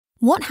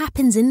What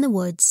Happens in the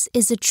Woods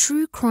is a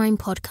true crime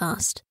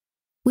podcast.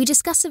 We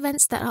discuss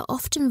events that are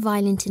often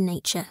violent in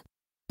nature.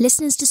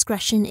 Listeners'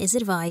 discretion is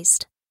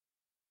advised.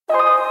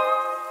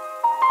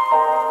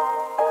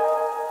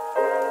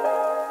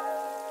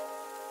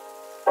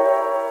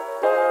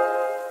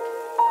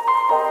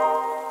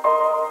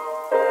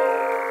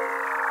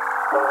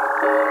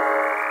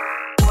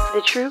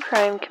 The true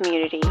crime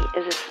community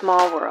is a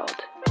small world.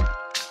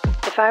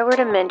 If I were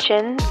to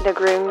mention the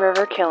Green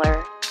River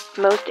Killer,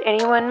 most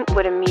anyone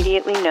would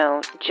immediately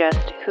know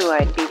just who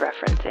I'd be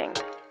referencing.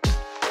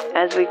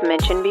 As we've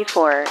mentioned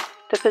before,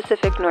 the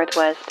Pacific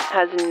Northwest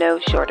has no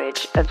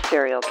shortage of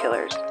serial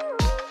killers.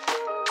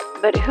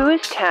 But who is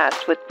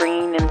tasked with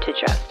bringing them to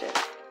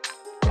justice?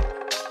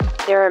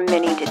 There are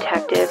many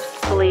detectives,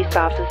 police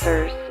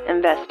officers,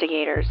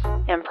 investigators,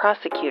 and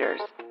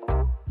prosecutors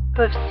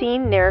who have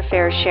seen their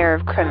fair share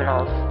of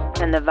criminals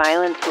and the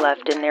violence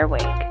left in their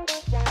wake.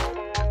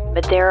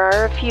 But there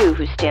are a few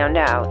who stand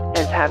out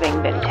as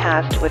having been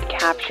tasked with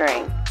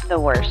capturing the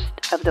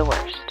worst of the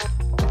worst.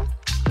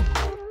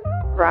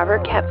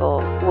 Robert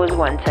Keppel was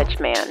one such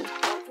man.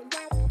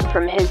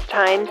 From his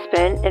time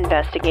spent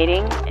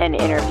investigating and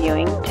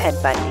interviewing Ted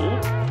Bundy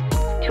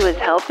to his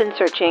help in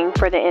searching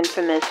for the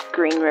infamous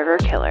Green River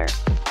Killer,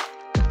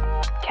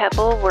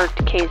 Keppel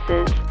worked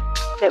cases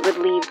that would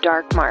leave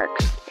dark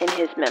marks in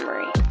his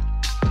memory.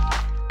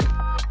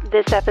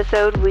 This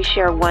episode, we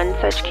share one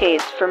such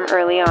case from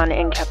early on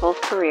in Keppel's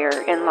career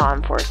in law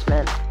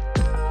enforcement.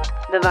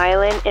 The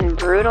violent and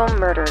brutal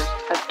murders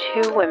of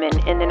two women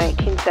in the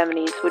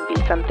 1970s would be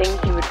something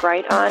he would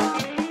write on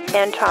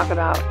and talk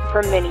about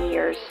for many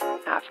years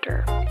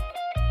after.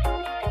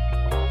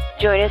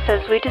 Join us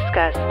as we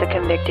discuss the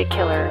convicted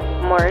killer,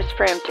 Morris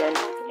Frampton,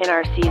 in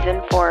our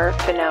Season 4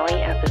 finale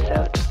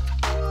episode.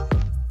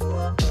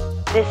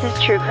 This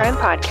is True Crime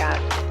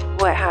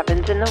Podcast, What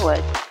Happens in the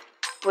Woods,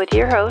 with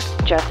your host,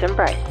 Justin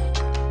Bryce.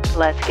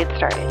 Let's get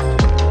started.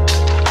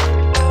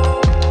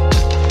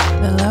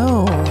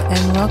 Hello,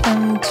 and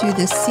welcome to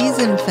the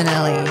season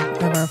finale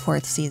of our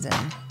 4th season.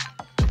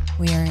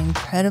 We are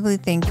incredibly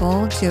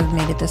thankful to have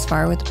made it this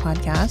far with the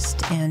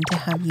podcast and to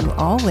have you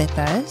all with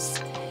us.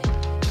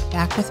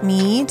 Back with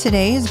me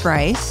today is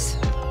Bryce.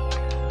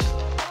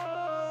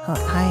 Oh,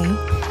 hi.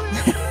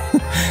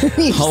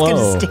 You're Hello. just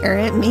going to stare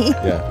at me?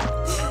 Yeah.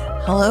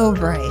 Hello,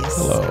 Bryce.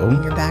 Hello.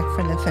 You're back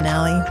for the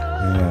finale?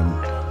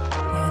 Yeah.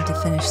 You had to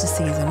finish the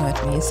season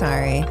with me.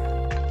 Sorry.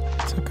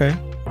 It's okay.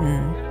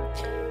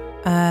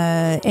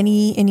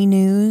 Any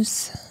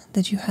news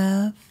that you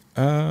have?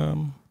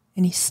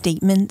 Any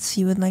statements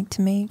you would like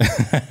to make?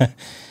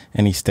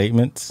 Any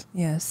statements?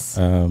 Yes.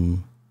 I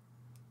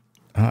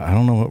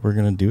don't know what we're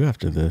gonna do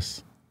after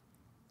this.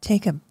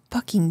 Take a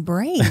fucking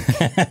break.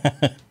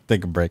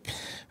 Take a break.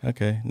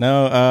 Okay.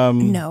 No.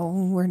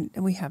 No,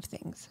 we have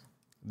things.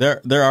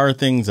 There are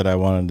things that I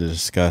wanted to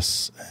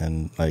discuss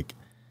and like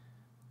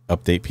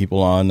update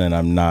people on, and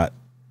I'm not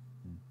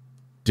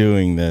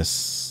doing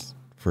this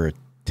for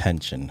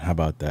attention. How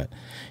about that?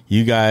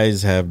 You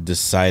guys have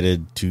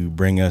decided to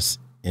bring us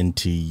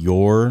into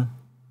your,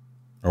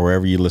 or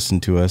wherever you listen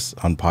to us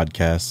on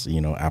podcasts,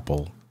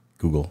 Apple,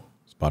 Google,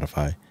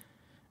 Spotify,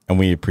 and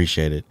we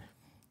appreciate it.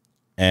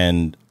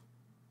 And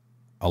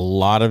a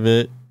lot of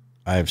it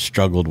I've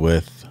struggled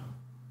with,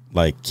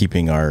 like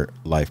keeping our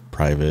life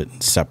private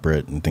and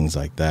separate and things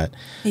like that.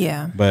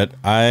 Yeah. But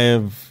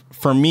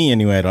for me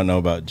anyway, I don't know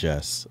about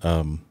Jess.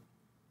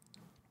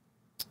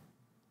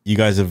 You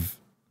guys have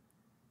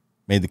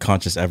made the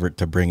conscious effort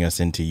to bring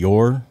us into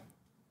your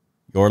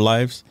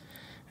lives.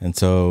 And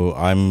so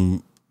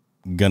I'm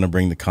going to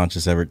bring the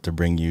conscious effort to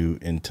bring you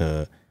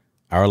into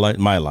our life,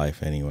 my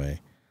life anyway.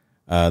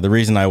 The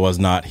reason I was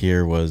not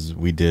here was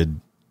we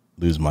did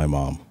lose my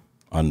mom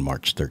on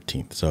March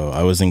 13th. So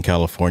I was in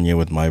California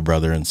with my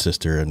brother and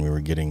sister, and we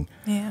were getting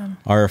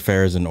our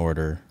affairs in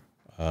order.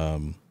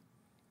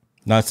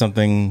 Not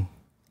something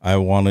I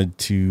wanted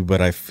to,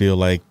 but I feel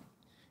like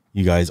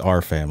you guys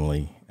are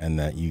family and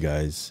that you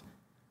guys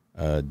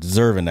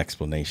deserve an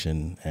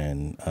explanation.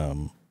 And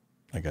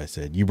like I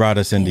said, you brought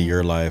us into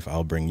your life.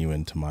 I'll bring you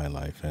into my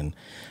life. And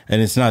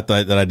it's not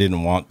that I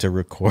didn't want to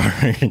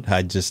record.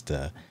 I just...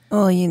 it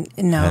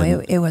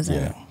wasn't.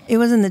 Yeah. It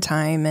wasn't the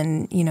time.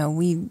 And,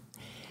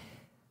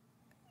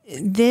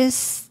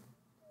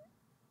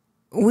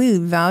 we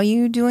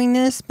value doing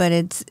this, but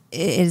it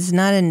is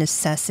not a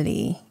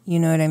necessity. You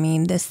know what I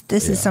mean? This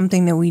is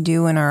something that we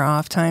do in our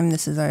off time.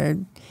 This is our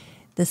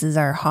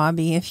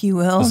hobby, if you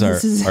will.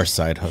 This is our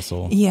side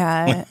hustle.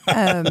 Yeah.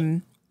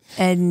 And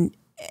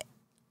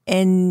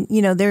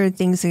there are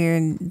things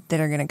that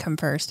are going to come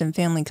first, and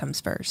family comes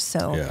first.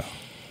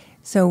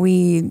 So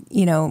we,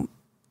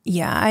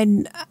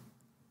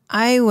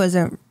 I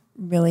wasn't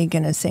really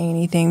going to say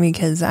anything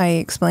because I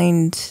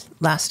explained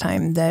last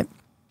time that,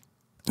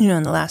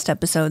 in the last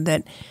episode,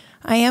 that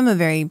I am a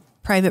very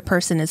private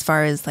person as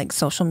far as like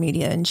social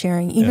media and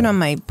sharing. Even on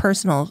my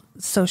personal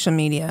social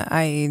media,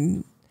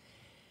 I'm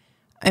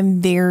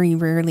very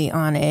rarely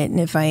on it. And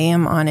if I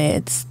am on it,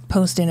 it's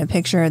posting a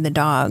picture of the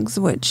dogs,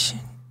 which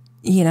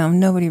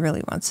nobody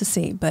really wants to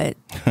see, but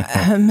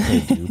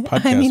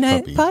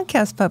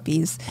podcast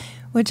puppies,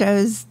 which I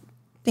was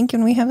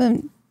thinking we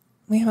haven't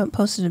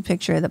posted a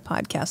picture of the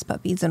podcast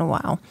puppies in a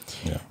while.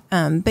 Yeah.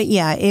 But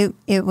yeah,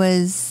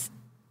 it's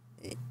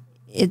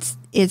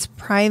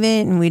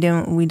private, and we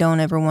don't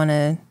ever want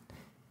to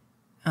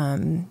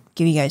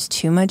give you guys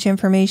too much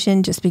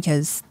information, just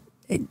because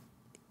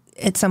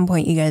at some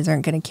point you guys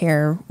aren't going to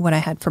care what I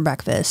had for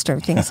breakfast or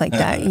things like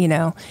that,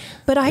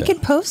 But I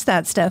could post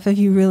that stuff if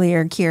you really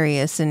are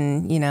curious,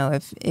 and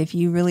if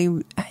you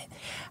really.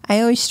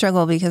 I always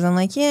struggle because I'm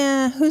like,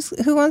 yeah,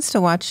 who wants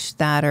to watch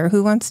that, or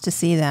who wants to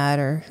see that,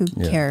 or who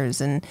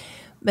cares?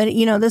 But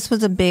this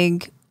was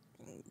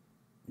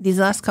these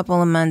last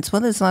couple of months,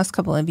 this last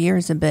couple of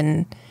years have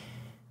been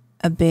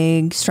a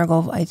big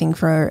struggle, I think,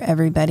 for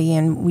everybody.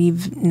 And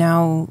we've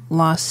now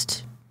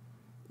lost,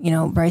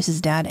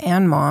 Bryce's dad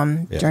and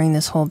mom during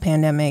this whole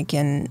pandemic.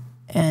 And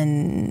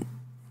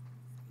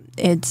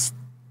it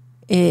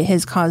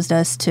has caused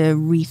us to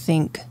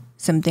rethink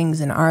some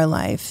things in our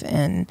life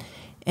and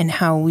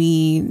how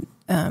we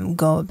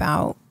go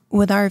about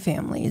with our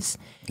families.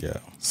 Yeah.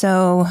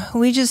 So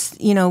we just,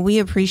 we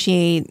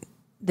appreciate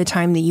the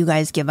time that you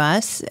guys give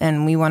us,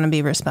 and we want to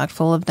be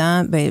respectful of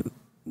that. But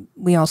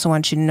we also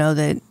want you to know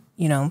that,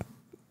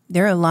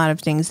 there are a lot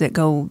of things that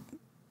go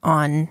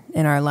on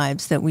in our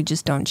lives that we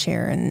just don't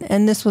share.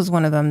 And this was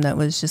one of them that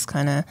was just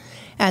kind of,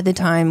 at the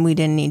time, we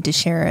didn't need to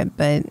share it.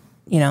 But,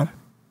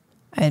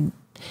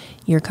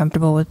 you're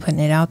comfortable with putting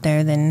it out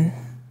there, then...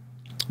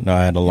 No,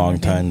 I had a long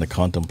time to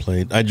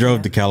contemplate. I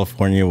drove to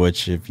California,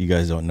 which, if you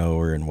guys don't know,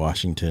 we're in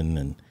Washington,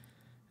 and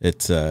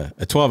it's a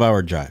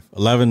 12-hour drive,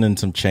 11 and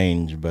some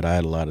change, but I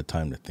had a lot of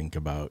time to think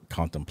about,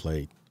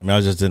 contemplate. I mean, I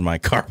was just in my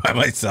car by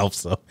myself,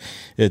 so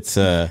it's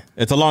a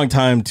long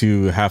time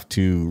to have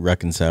to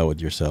reconcile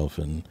with yourself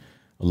and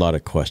a lot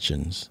of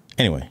questions.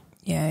 Anyway.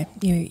 Yeah,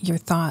 your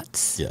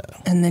thoughts. Yeah.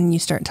 And then you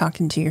start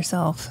talking to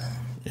yourself.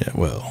 Yeah,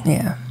 well.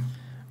 Yeah.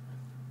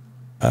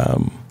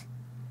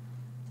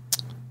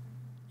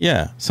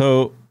 Yeah.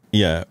 So,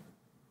 yeah,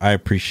 I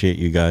appreciate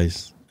you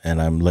guys,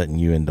 and I'm letting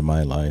you into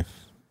my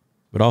life.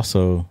 But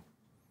also,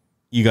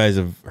 you guys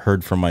have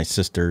heard from my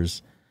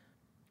sisters.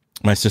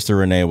 My sister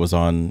Renee was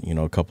on,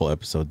 a couple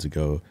episodes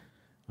ago.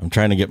 I'm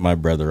trying to get my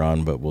brother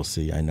on, but we'll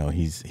see. I know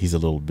he's a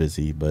little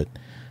busy, but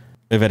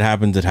if it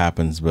happens, it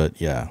happens.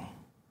 But yeah.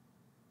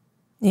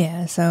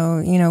 Yeah.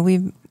 So,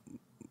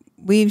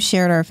 we've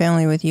shared our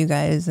family with you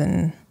guys,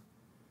 and,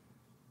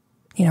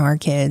 our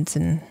kids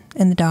and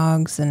the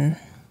dogs and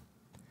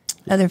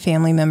other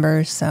family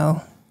members.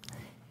 So,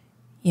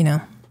 this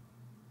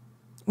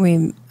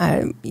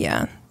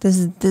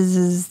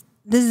is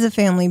a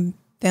family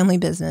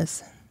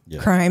business.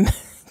 Yeah. Crime,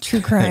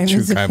 true crime.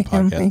 True crime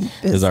podcast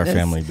is our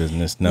family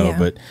business. No,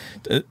 but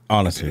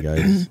honestly,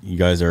 guys, you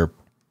guys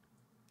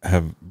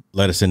have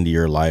let us into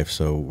your life,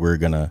 so we're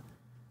gonna.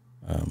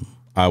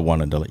 I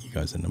wanted to let you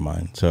guys into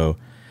mine. So,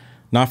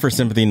 not for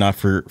sympathy, not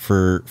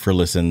for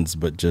listens,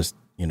 but just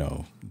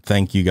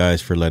thank you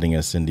guys for letting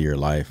us into your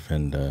life,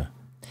 and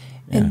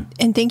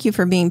thank you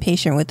for being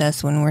patient with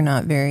us when we're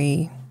not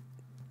very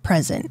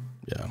present.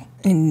 Yeah.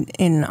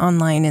 In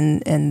online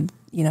and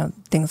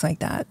things like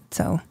that.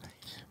 So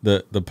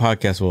the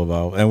podcast will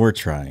evolve, and we're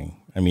trying.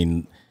 I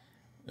mean,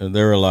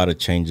 there were a lot of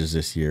changes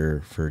this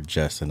year for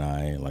Jess and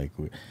I. Like,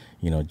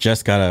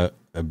 Jess got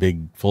a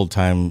big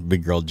full-time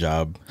big girl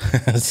job.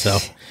 So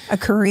a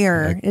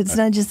career. It's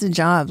not just a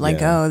job. Like,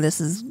 this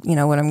is,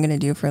 what I'm going to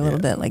do for a little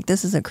bit. Like,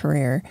 this is a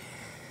career.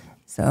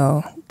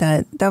 So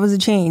that was a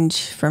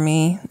change for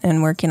me,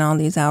 and working all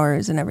these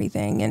hours and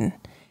everything. And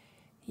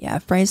yeah,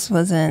 if Bryce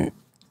wasn't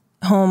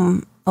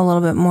home a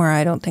little bit more,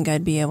 I don't think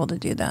I'd be able to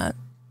do that.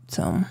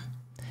 So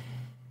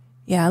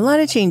yeah, a lot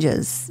of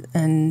changes.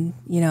 And,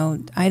 we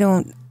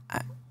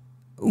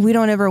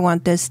don't ever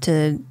want this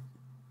to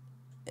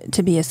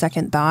be a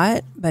second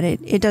thought, but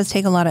it does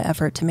take a lot of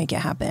effort to make it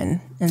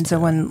happen. And so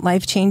when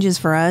life changes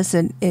for us,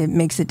 it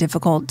makes it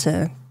difficult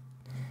to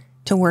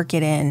work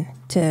it in,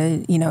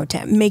 to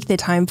make the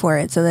time for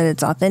it so that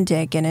it's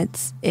authentic and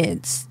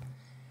it's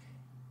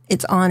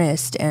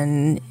honest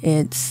and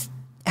it's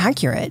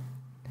accurate.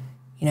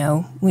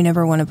 We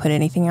never want to put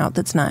anything out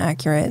that's not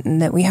accurate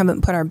and that we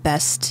haven't put our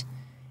best,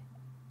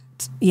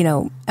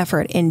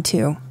 effort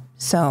into.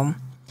 So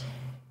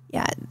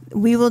yeah,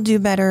 we will do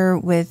better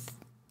with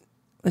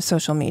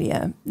social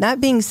media.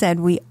 That being said,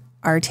 we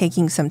are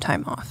taking some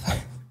time off.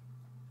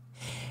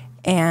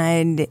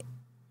 And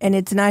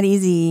it's not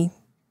easy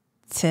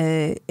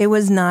it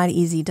was not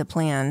easy to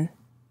plan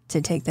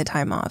to take the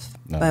time off.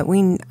 No. But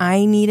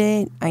I need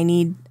it. I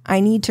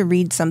need to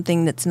read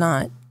something that's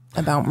not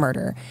about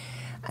murder.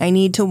 I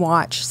need to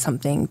watch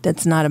something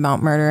that's not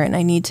about murder, and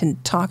I need to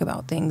talk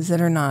about things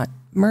that are not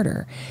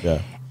murder.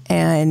 Yeah.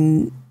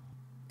 And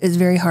it's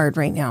very hard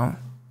right now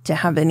to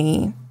have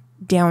any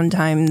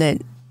downtime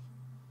that,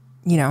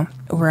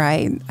 where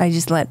I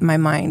just let my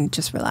mind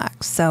just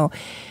relax. So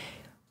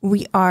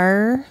we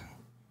are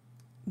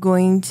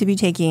going to be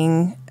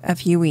taking a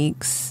few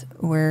weeks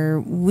where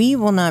we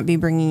will not be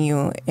bringing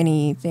you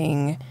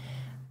anything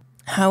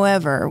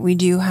However, we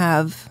do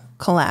have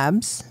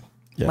collabs.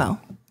 Yeah.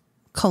 Well,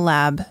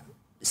 collab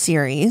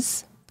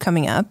series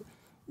coming up.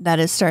 That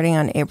is starting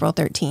on April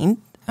 13th,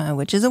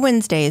 which is a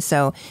Wednesday.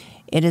 So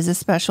it is a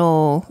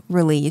special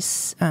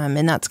release.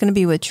 And that's going to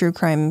be with true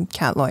crime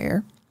cat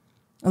lawyer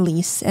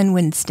Elise and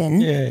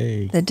Winston.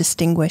 Yay. The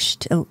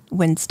distinguished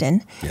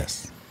Winston.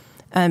 Yes.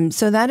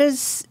 So that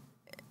is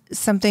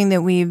something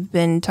that we've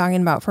been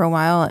talking about for a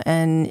while,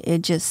 and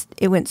it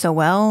went so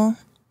well.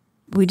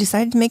 We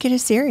decided to make it a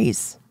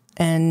series,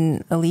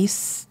 and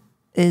Elise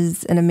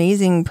is an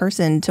amazing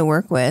person to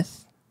work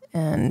with,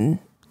 and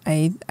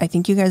I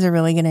think you guys are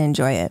really going to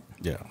enjoy it.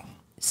 Yeah.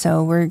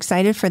 So we're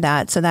excited for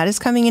that. So that is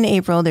coming in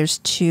April. There's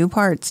 2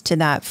 parts to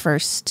that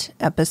first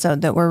episode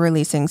that we're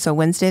releasing. So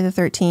Wednesday the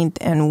 13th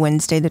and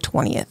Wednesday the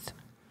 20th,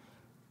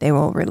 they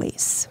will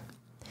release.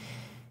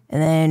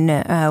 And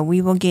then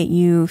we will get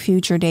you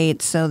future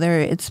dates. So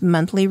it's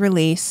monthly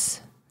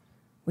release.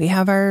 We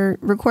have our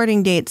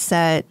recording dates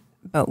set,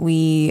 but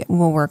we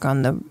will work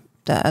on the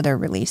other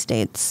release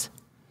dates.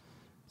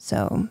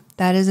 So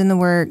that is in the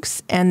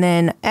works. And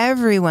then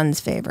everyone's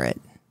favorite,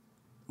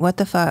 What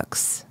the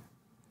Fucks,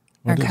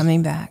 are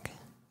coming back.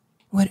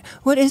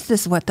 What is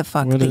this what the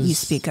fuck that you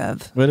speak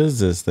of? What is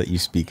this that you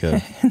speak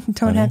of?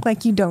 Don't act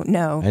like you don't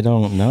know. I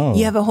don't know.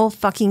 You have a whole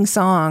fucking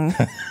song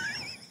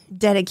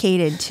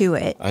dedicated to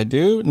it. I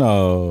do?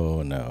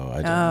 No,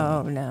 I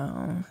don't.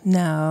 Oh,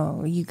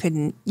 no. You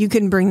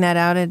couldn't bring that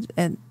out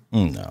at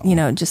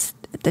no. Just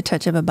at the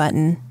touch of a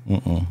button.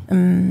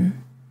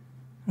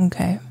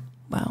 Okay.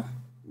 Well.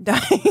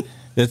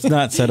 It's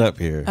not set up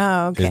here.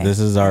 Oh, okay. This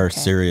is our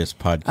serious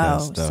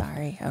podcast stuff.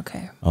 Sorry.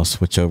 Okay. I'll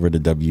switch over to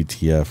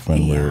WTF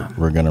when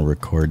we're going to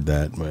record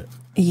that. But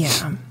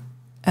yeah.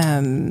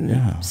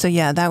 So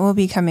yeah, that will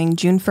be coming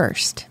June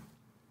 1st.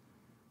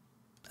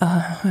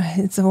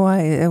 It's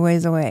a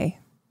ways away.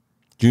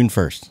 June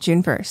 1st.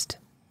 June 1st.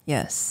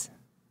 Yes.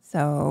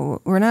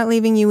 So we're not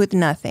leaving you with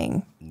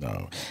nothing.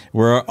 No.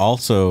 We're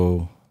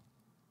going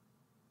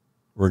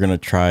to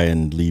try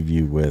and leave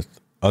you with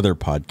other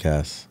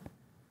podcasts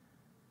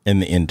in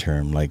the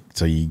interim,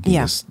 so you can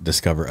just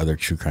discover other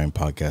true crime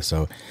podcasts.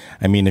 So,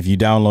 I mean, if you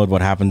download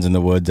What Happens in the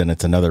Woods and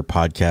it's another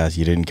podcast,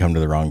 you didn't come to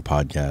the wrong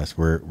podcast.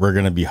 We're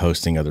going to be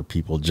hosting other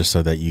people just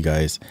so that you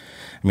guys,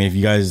 if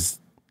you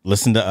guys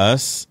listen to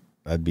us,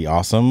 that'd be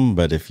awesome.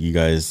 But if you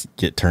guys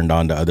get turned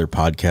on to other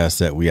podcasts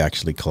that we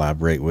actually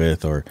collaborate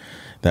with or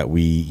that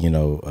we,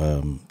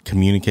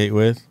 communicate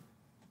with,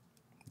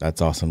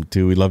 that's awesome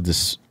too. We love to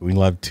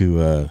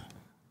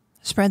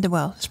spread the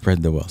wealth.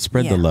 Spread the love.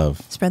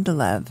 Spread the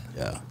love.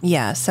 Yeah.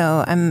 Yeah.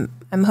 So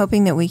I'm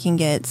hoping that we can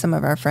get some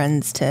of our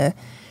friends to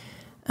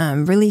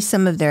release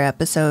some of their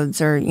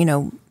episodes or,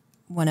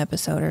 one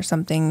episode or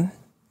something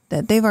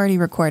that they've already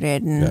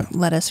recorded and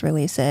let us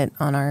release it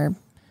on our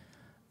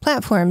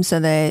platform so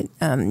that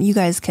you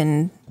guys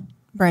can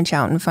branch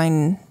out and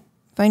find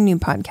new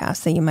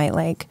podcasts that you might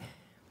like.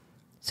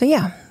 So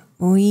yeah,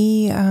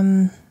 we,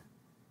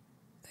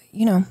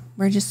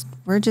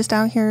 we're just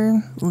out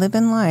here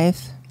living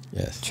life.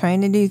 Yes.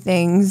 Trying to do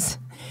things,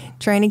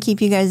 trying to keep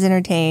you guys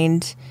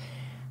entertained.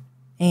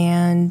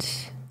 And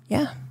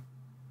yeah,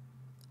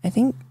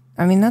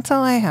 that's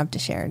all I have to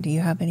share. Do you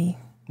have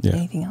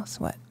anything else?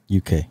 What?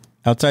 UK.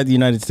 Outside the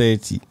United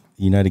States, the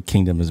United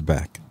Kingdom is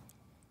back.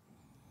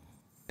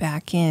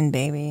 Back in,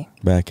 baby.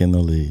 Back in the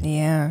league.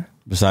 Yeah.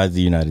 Besides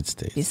the United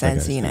States.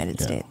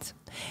 States.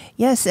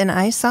 Yes, and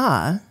I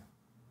saw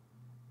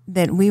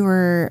that we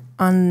were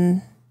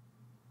on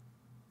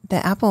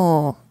the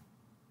Apple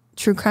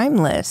True Crime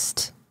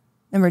list,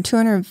 number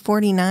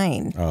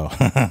 249.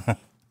 Oh.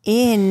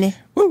 in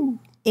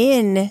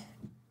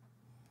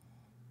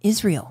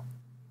Israel.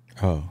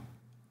 Oh.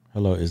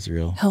 Hello,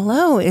 Israel.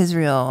 Hello,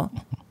 Israel.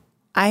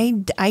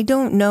 I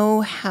don't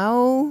know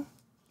how.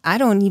 I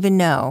don't even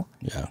know.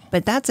 Yeah.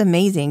 But that's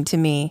amazing to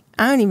me.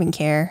 I don't even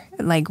care.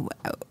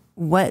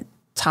 What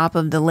top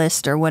of the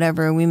list or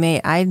whatever we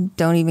may. I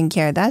don't even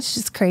care. That's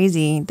just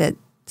crazy that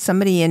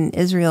somebody in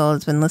Israel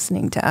has been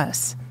listening to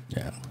us.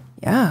 Yeah.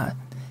 Yeah.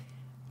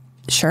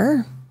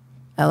 Sure.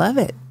 I love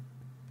it.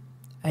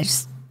 I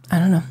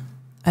don't know.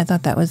 I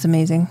thought that was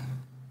amazing.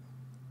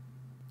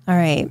 All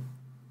right.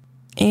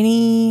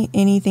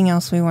 Anything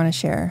else we want to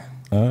share?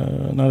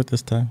 Not at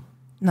this time.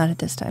 Not at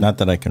this time. Not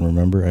that I can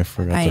remember. I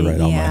forgot to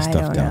write all my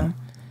stuff down. Know.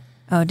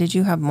 Oh, did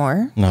you have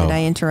more? No. Did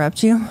I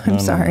interrupt you? I'm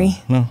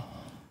sorry. No.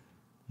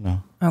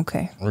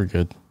 Okay. We're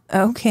good.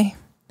 Okay.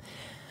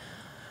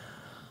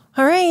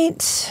 All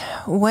right.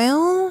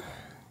 Well,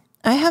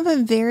 I have a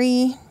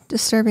very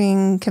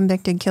disturbing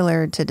convicted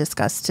killer to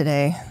discuss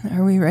today.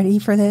 Are we ready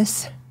for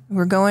this?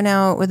 We're going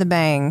out with a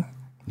bang.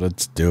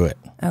 Let's do it.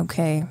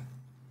 Okay.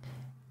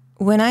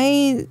 When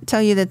I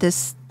tell you that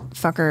this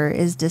fucker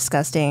is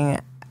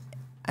disgusting,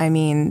 I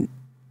mean,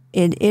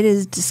 it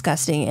is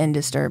disgusting and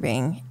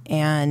disturbing.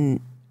 And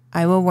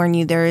I will warn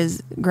you, there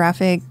is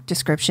graphic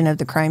description of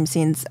the crime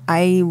scenes.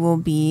 I will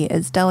be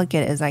as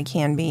delicate as I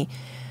can be.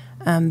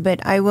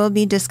 But I will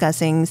be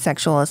discussing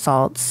sexual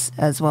assaults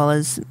as well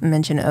as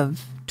mention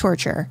of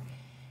torture.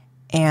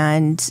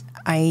 And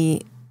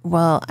I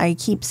Well, I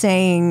keep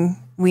saying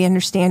we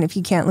understand if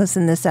you can't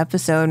listen to this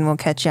episode and we'll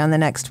catch you on the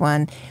next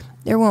one.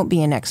 There won't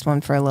be a next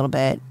one for a little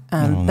bit.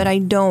 But I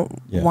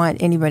don't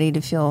want anybody to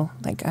feel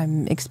like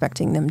I'm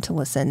expecting them to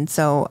listen.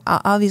 So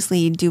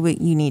obviously do what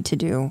you need to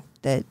do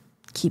that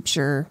keeps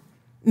your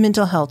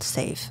mental health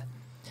safe.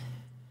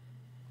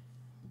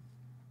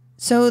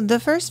 So the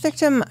first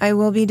victim I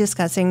will be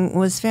discussing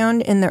was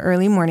found in the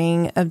early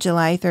morning of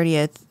July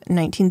 30th,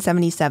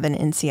 1977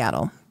 in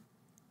Seattle.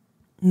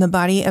 The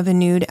body of a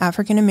nude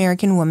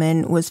African-American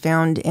woman was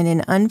found in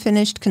an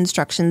unfinished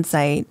construction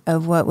site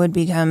of what would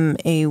become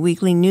a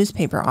weekly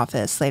newspaper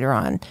office later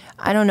on.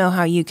 I don't know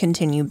how you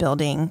continue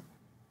building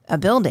a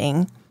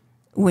building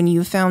when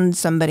you found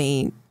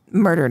somebody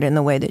murdered in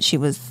the way that she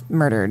was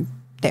murdered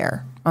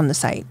there on the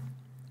site.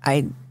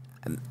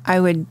 I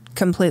would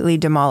completely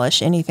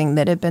demolish anything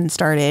that had been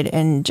started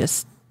and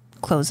just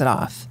close it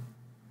off.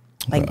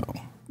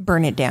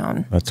 Burn it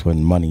down. That's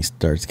when money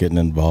starts getting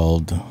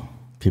involved.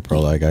 People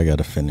are like, I got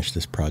to finish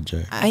this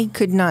project. I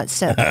could not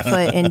set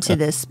foot into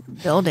this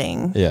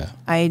building. Yeah.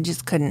 I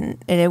just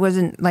couldn't. And it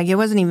wasn't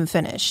even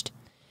finished.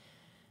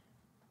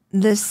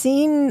 The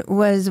scene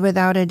was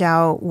without a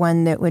doubt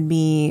one that would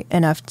be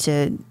enough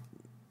to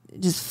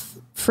just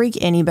freak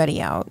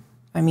anybody out.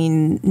 I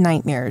mean,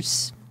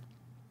 nightmares.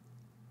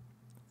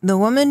 The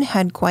woman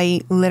had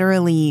quite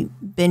literally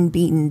been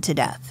beaten to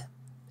death,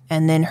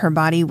 and then her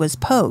body was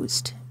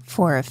posed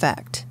for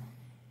effect.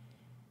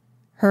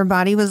 Her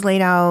body was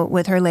laid out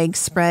with her legs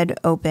spread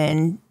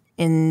open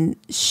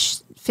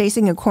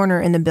facing a corner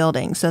in the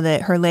building so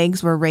that her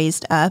legs were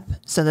raised up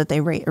so that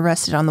they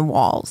rested on the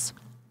walls.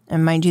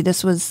 And mind you,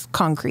 this was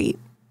concrete,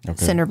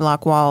 cinder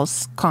block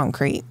walls,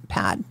 concrete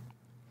pad.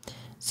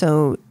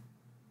 So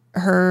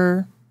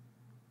her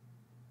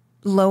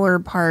lower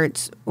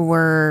parts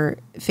were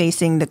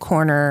facing the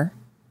corner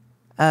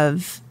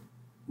of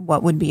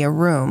what would be a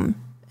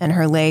room, and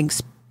her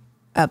legs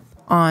up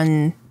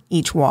on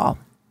each wall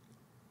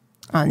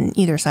on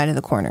either side of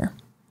the corner.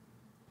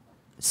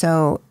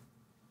 So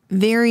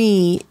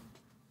very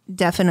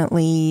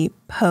definitely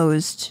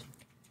posed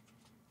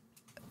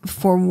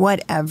for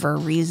whatever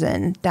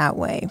reason that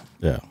way.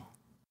 Yeah.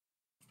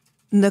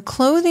 The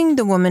clothing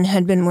the woman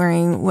had been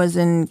wearing was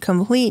in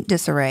complete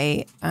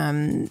disarray.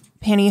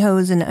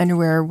 Pantyhose and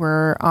underwear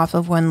were off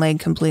of one leg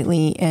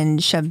completely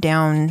and shoved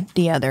down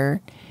the other.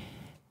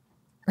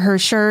 Her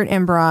shirt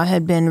and bra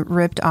had been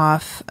ripped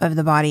off of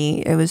the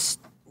body. It was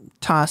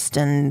tossed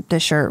and the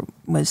shirt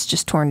was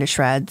just torn to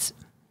shreds.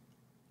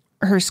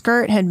 Her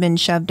skirt had been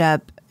shoved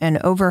up and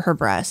over her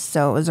breasts,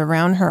 so it was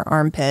around her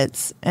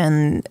armpits,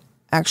 and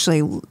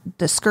actually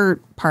the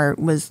skirt part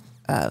was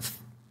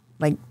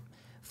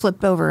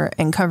flipped over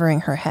and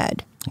covering her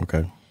head.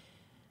 Okay.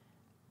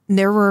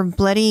 There were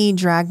bloody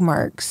drag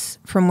marks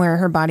from where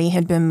her body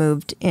had been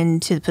moved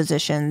into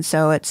position,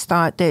 so it's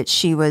thought that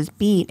she was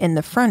beat in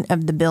the front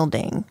of the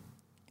building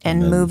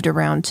and moved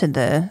around to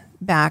the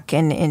back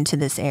and into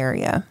this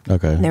area.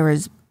 Okay. There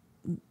was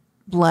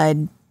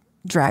blood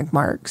drag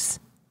marks,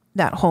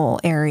 that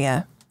whole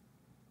area.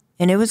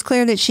 And it was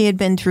clear that she had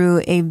been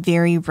through a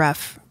very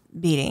rough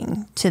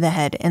beating to the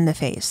head and the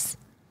face.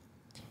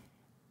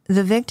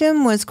 The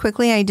victim was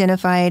quickly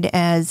identified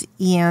as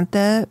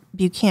Iantha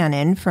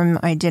Buchanan from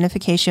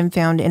identification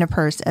found in a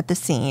purse at the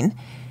scene.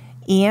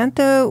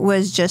 Iantha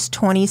was just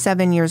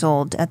 27 years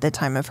old at the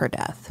time of her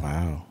death.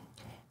 Wow.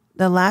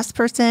 The last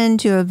person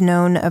to have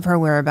known of her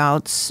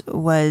whereabouts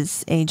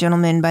was a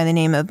gentleman by the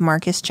name of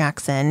Marcus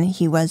Jackson.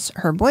 He was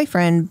her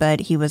boyfriend,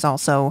 but he was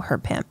also her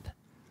pimp.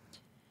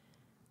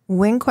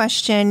 When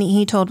questioned,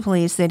 he told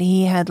police that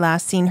he had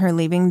last seen her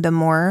leaving the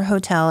Moore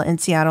Hotel in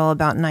Seattle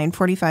about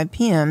 9:45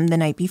 p.m. the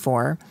night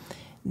before.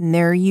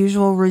 Their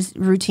usual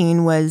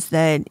routine was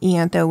that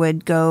Iantha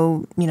would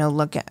go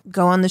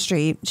on the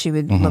street. She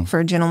would look for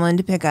a gentleman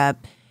to pick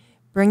up,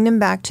 bring them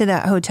back to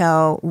that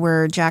hotel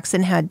where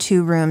Jackson had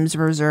 2 rooms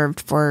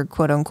reserved for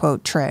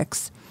quote-unquote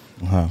tricks.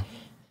 Uh-huh.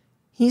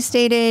 He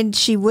stated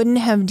she wouldn't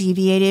have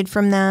deviated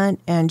from that,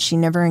 and she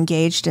never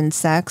engaged in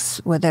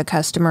sex with a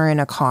customer in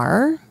a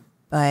car.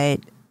 But,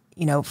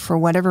 for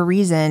whatever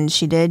reason,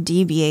 she did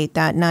deviate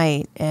that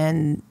night,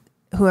 and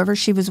whoever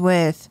she was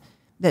with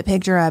that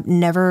picked her up,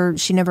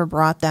 she never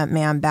brought that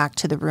man back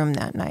to the room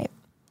that night.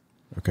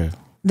 Okay.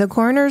 The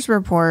coroner's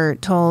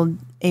report told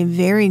a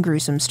very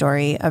gruesome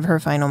story of her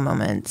final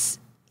moments.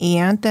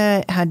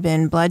 Iantha had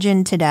been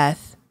bludgeoned to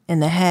death in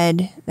the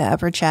head, the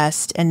upper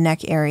chest, and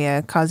neck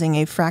area, causing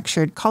a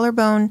fractured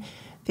collarbone,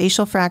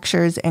 facial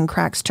fractures, and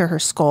cracks to her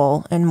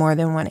skull in more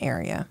than one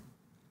area.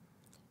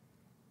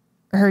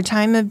 Her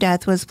time of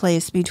death was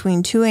placed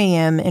between 2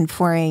 a.m. and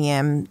 4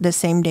 a.m. the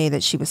same day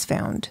that she was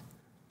found.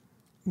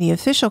 The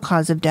official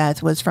cause of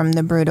death was from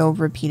the brutal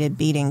repeated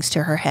beatings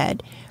to her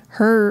head.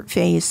 Her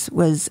face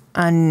was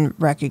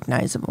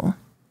unrecognizable.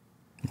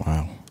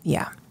 Wow.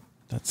 Yeah.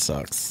 That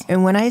sucks.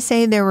 And when I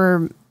say there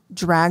were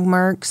drag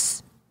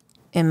marks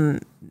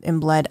in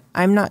blood,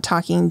 I'm not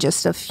talking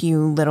just a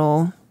few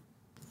little.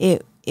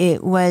 It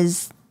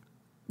was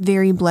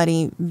very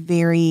bloody,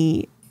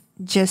 very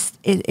just,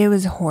 it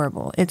was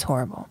horrible. It's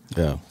horrible.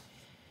 Yeah.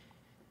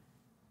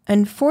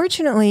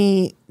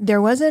 Unfortunately,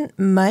 there wasn't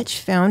much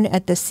found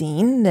at the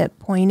scene that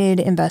pointed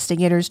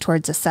investigators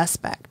towards a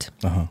suspect.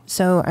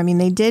 So, I mean,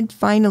 they did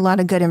find a lot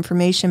of good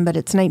information, but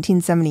it's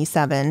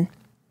 1977.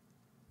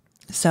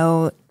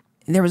 So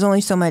there was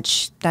only so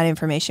much that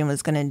information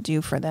was going to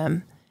do for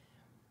them.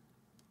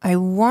 I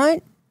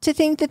want to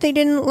think that they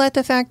didn't let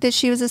the fact that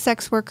she was a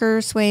sex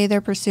worker sway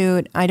their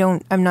pursuit.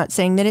 I'm not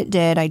saying that it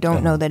did. I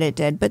don't know that it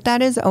did, but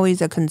that is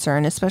always a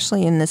concern,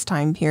 especially in this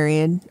time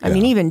period. I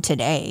mean, even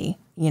today,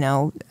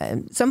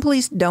 some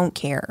police don't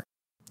care.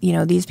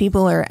 These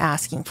people are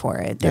asking for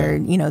it. They're,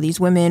 these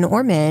women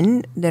or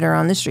men that are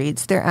on the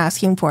streets, they're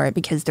asking for it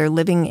because they're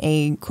living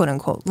a quote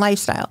unquote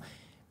lifestyle.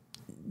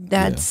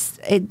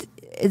 It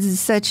is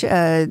such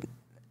a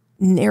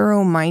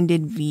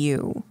narrow-minded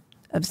view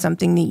of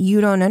something that you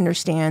don't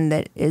understand.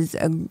 That is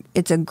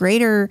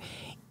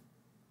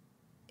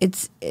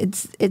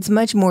it's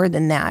much more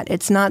than that.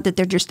 It's not that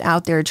they're just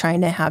out there trying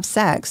to have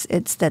sex.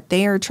 It's that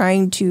they are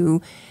trying to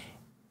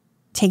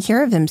take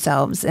care of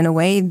themselves in a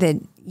way that,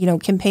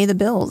 can pay the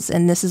bills.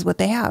 And this is what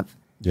they have.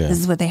 Yeah. This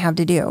is what they have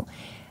to do.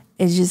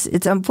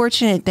 It's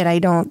unfortunate that I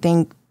don't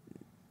think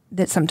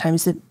that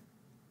sometimes that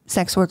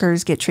sex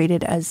workers get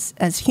treated as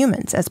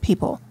humans, as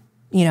people.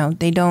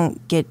 They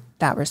don't get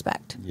that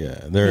respect. Yeah,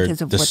 they're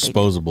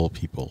disposable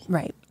people.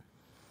 Right.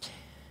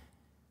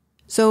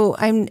 So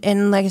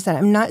like I said,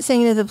 I'm not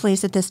saying that the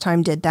police at this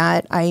time did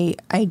that. I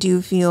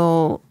do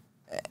feel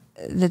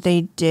that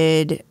they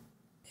did.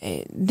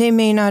 They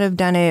may not have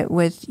done it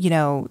with,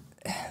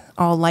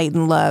 all light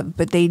and love,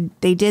 but they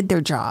did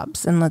their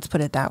jobs. And let's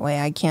put it that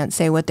way. I can't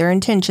say what their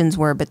intentions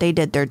were, but they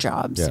did their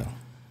jobs. Yeah.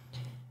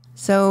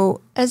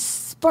 So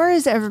as far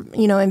as,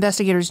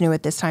 investigators knew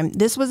at this time,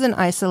 this was an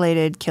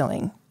isolated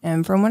killing.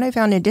 And from what I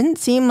found, it didn't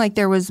seem like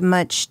there was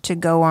much to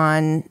go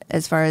on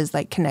as far as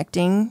like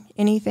connecting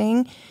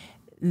anything.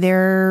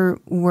 There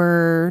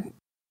were,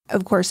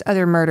 of course,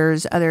 other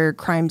murders, other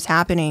crimes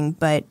happening,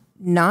 but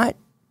not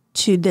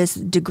to this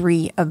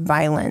degree of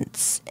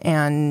violence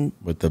and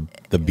with the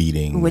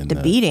beating,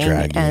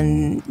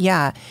 dragging.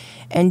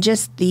 And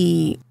just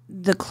the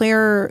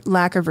clear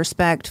lack of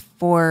respect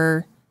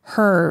for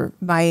her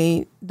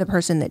by the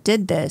person that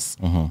did this.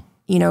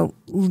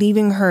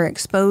 Leaving her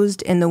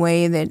exposed in the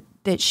way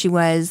that she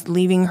was,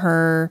 leaving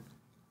her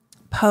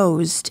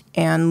posed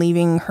and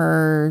leaving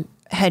her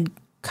head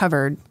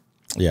covered.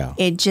 Yeah.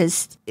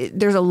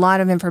 There's a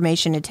lot of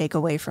information to take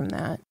away from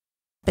that.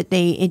 But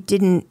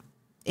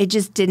it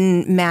just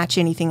didn't match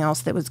anything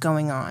else that was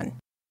going on.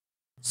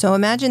 So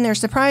imagine their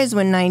surprise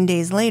when 9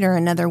 days later,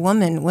 another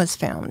woman was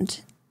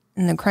found.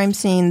 And the crime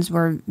scenes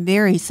were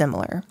very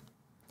similar.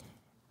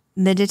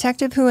 The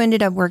detective who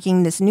ended up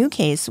working this new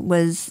case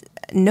was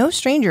no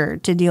stranger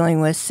to dealing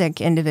with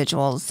sick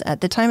individuals. At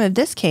the time of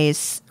this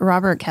case,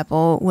 Robert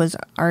Keppel was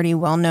already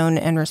well known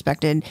and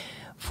respected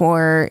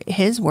for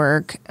his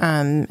work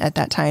at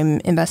that time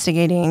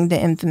investigating the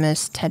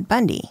infamous Ted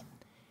Bundy.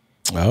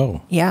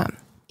 Oh. Yeah.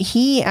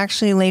 He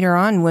actually later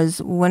on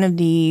was one of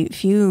the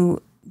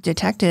few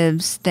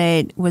detectives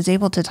that was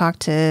able to talk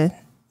to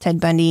Ted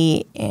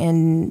Bundy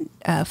in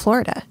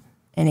Florida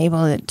and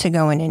able to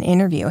go in and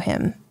interview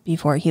him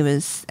before he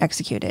was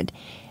executed.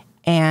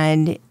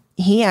 And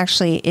he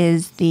actually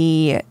is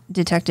the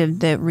detective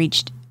that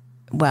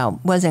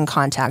was in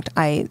contact.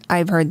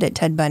 I've heard that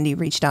Ted Bundy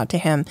reached out to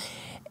him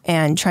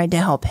and tried to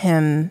help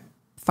him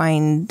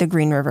find the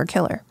Green River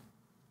Killer.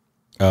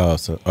 Oh,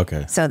 so,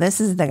 okay. So this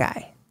is the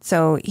guy.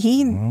 So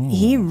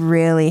he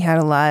really had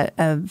a lot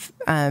of,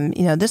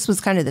 this was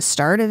kind of the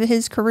start of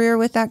his career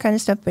with that kind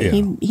of stuff, but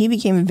he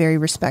became a very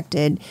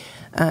respected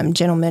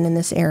gentleman in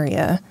this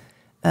area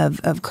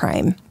of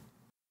crime.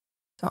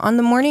 So on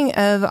the morning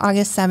of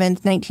August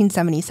 7th,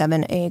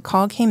 1977, a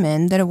call came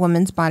in that a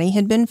woman's body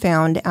had been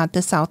found at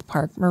the South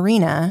Park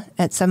Marina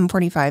at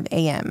 7:45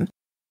 a.m.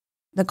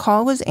 The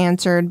call was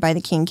answered by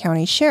the King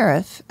County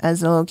Sheriff,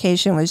 as the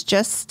location was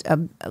just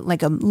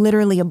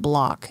literally a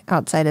block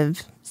outside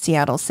of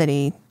Seattle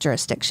City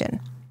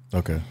jurisdiction.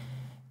 Okay.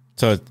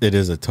 So it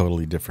is a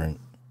totally different...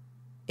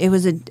 It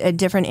was a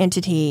different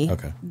entity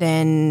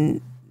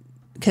than...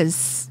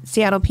 Because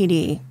Seattle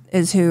PD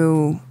is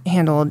who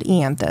handled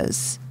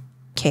Iantha's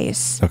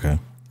case. Okay.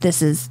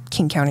 This is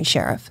King County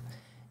Sheriff.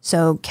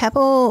 So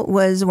Keppel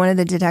was one of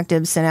the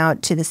detectives sent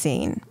out to the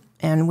scene.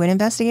 And when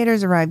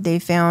investigators arrived, they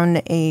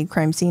found a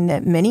crime scene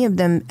that many of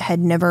them had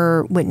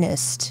never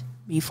witnessed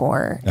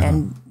before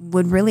and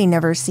would really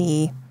never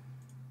see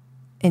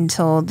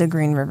until the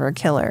Green River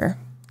Killer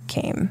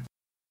came.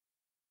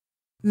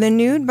 The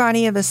nude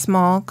body of a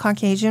small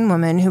Caucasian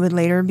woman, who would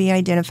later be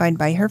identified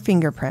by her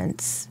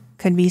fingerprints,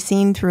 could be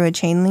seen through a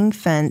chain link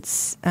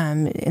fence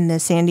in the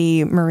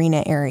Sandy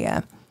Marina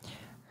area.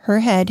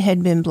 Her head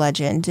had been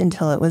bludgeoned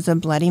until it was a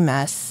bloody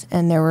mess,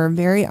 and there were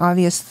very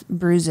obvious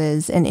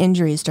bruises and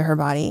injuries to her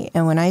body.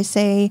 And when I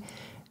say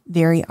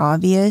very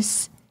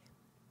obvious,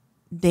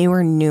 they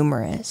were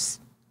numerous,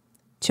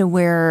 to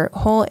where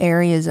whole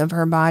areas of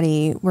her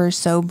body were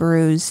so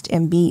bruised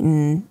and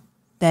beaten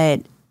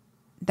that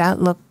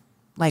looked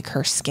like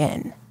her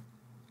skin.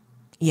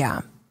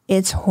 Yeah,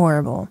 it's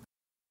horrible.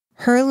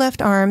 Her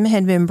left arm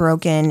had been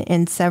broken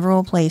in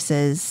several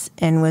places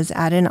and was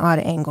at an odd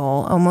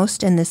angle,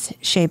 almost in the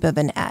shape of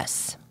an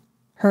S.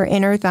 Her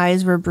inner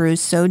thighs were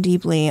bruised so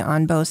deeply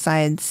on both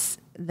sides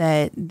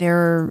that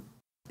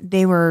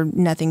they were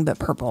nothing but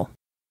purple.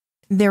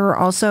 There were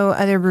also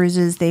other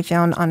bruises they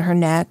found on her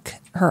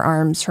neck, her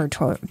arms, her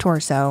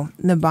torso.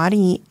 The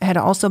body had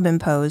also been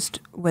posed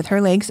with her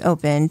legs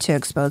open to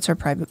expose her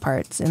private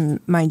parts. And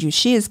mind you,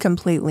 she is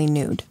completely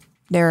nude.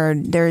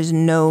 There is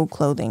no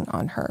clothing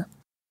on her.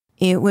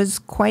 It was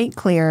quite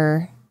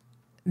clear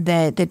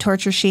that the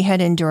torture she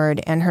had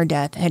endured and her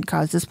death had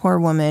caused this poor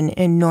woman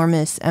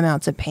enormous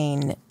amounts of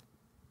pain.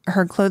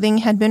 Her clothing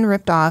had been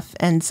ripped off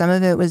and some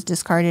of it was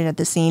discarded at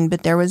the scene,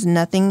 but there was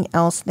nothing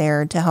else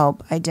there to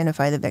help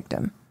identify the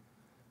victim.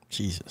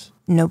 Jesus.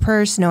 No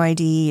purse, no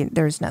ID,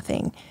 there's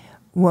nothing.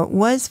 What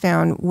was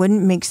found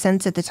wouldn't make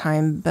sense at the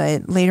time,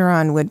 but later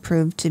on would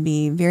prove to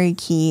be very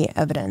key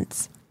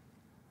evidence.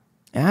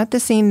 At the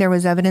scene, there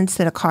was evidence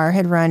that a car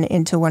had run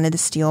into one of the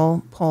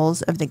steel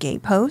poles of the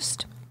gate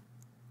post.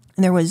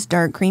 There was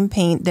dark green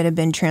paint that had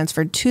been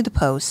transferred to the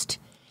post,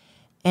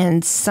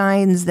 and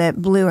signs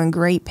that blue and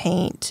gray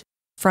paint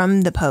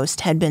from the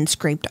post had been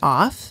scraped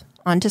off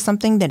onto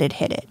something that had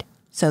hit it.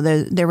 So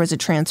there was a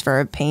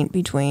transfer of paint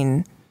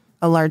between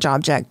a large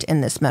object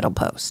and this metal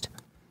post.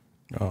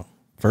 Oh,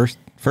 first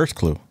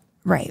clue.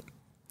 Right.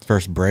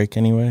 First break,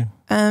 anyway.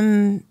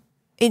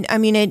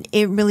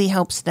 It really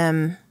helps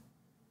them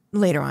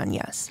later on,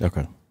 yes.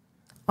 Okay.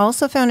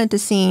 Also found at the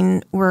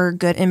scene were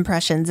good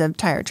impressions of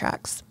tire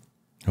tracks.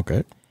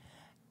 Okay.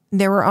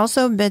 There were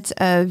also bits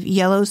of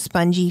yellow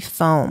spongy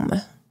foam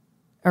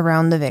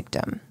around the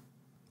victim.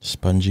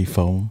 Spongy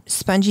foam?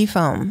 Spongy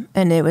foam,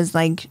 and it was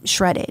like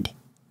shredded.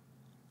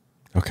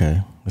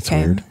 Okay. That's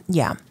weird.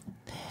 Yeah.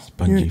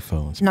 Spongy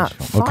foam. Not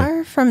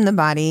far from the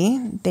body,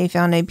 they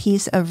found a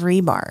piece of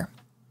rebar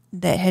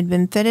that had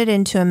been fitted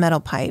into a metal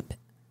pipe,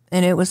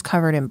 and it was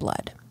covered in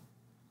blood.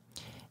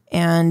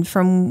 And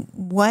from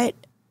what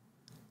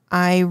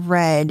I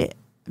read,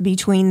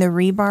 between the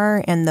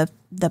rebar and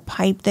the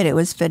pipe that it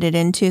was fitted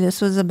into,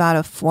 this was about a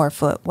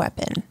 4-foot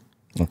weapon.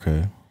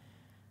 Okay.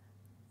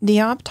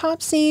 The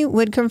autopsy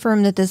would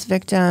confirm that this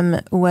victim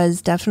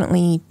was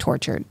definitely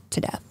tortured to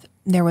death.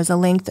 There was a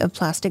length of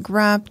plastic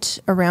wrapped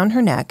around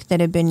her neck that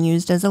had been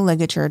used as a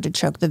ligature to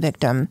choke the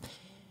victim.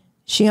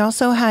 She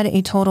also had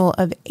a total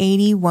of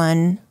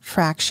 81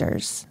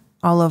 fractures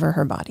all over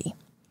her body.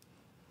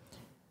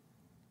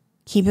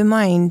 Keep in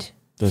mind,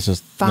 this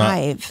is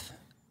 5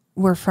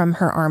 were from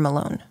her arm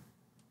alone.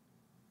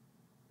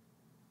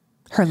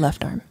 Her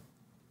left arm.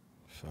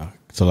 Fuck.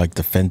 So like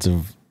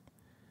defensive.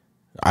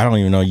 I don't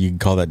even know you can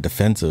call that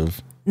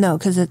defensive. No,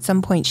 because at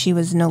some point she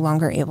was no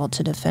longer able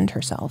to defend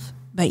herself.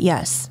 But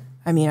yes,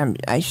 I mean,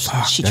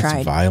 she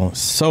tried. Violent.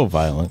 So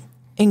violent.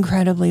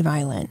 Incredibly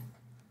violent.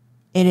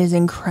 It is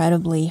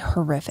incredibly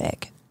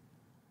horrific.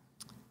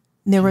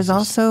 There was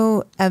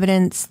also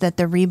evidence that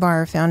the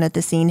rebar found at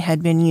the scene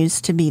had been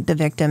used to beat the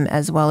victim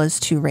as well as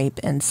to rape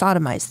and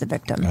sodomize the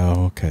victim.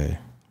 Oh, okay.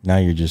 Now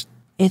you're just...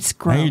 It's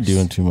gross. Now you're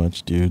doing too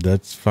much, dude.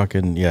 That's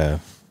fucking... Yeah.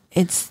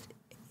 It's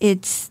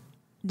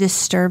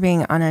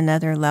disturbing on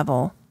another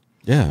level.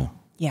 Yeah.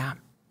 Yeah.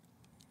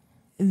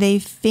 They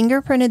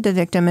fingerprinted the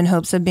victim in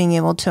hopes of being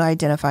able to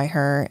identify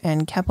her,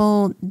 and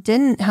Keppel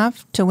didn't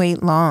have to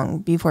wait long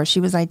before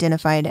she was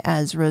identified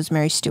as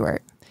Rosemary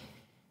Stuart.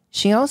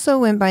 She also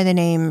went by the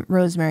name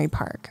Rosemary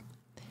Park.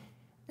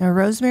 Now,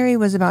 Rosemary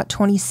was about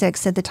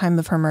 26 at the time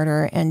of her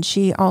murder, and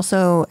she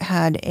also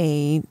had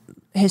a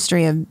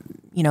history of,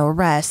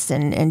 arrests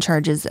and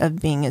charges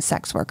of being a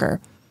sex worker.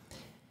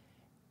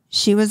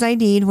 She was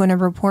ID'd when a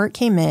report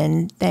came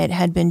in that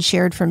had been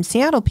shared from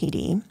Seattle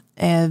PD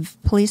of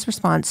police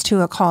response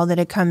to a call that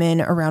had come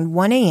in around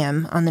 1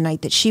 a.m. on the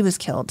night that she was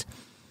killed.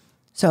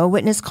 So a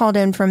witness called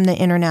in from the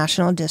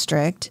International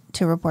District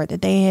to report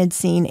that they had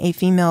seen a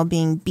female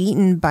being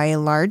beaten by a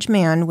large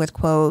man with,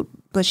 quote,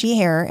 bushy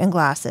hair and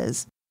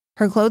glasses.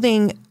 Her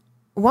clothing,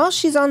 while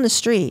she's on the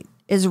street,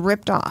 is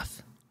ripped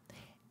off,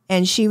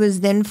 and she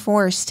was then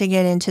forced to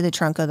get into the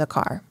trunk of the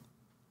car.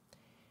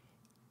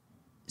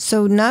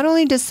 So not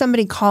only does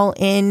somebody call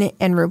in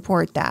and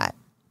report that,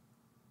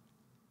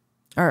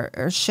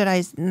 or should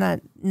I,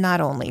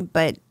 not only,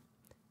 but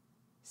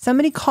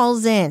somebody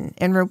calls in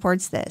and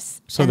reports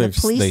this. So they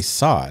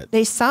saw it.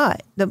 They saw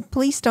it. The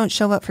police don't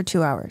show up for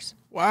 2 hours.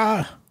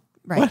 Wow.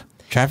 Right. What?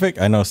 Traffic?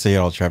 I know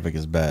Seattle traffic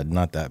is bad.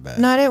 Not that bad.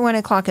 Not at 1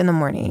 o'clock in the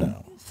morning.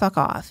 No. Fuck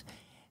off.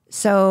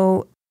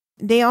 So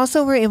they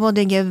also were able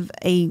to give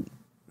a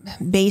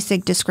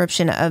basic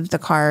description of the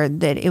car,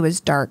 that it was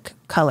dark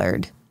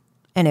colored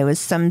and it was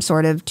some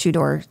sort of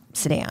 2-door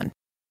sedan.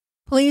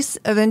 Police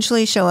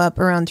eventually show up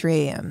around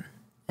 3 a.m.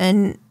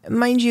 And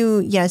mind you,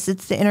 yes,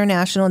 it's the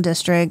International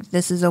District.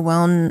 This is a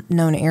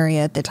well-known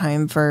area at the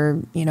time for,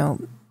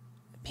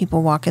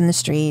 people walking the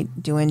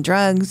street, doing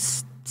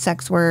drugs,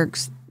 sex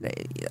works,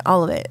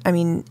 all of it. I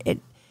mean,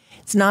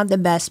 it's not the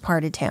best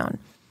part of town.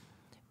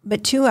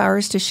 But 2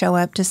 hours to show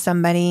up to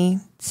somebody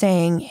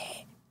saying,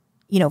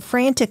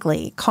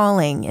 frantically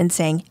calling and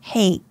saying,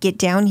 hey, get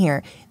down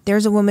here.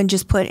 There's a woman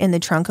just put in the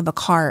trunk of a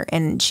car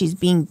and she's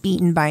being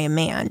beaten by a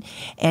man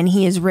and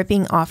he is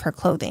ripping off her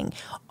clothing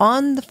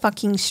on the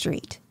fucking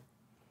street.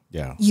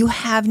 Yeah. You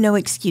have no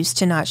excuse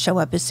to not show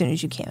up as soon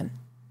as you can.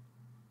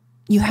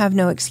 You have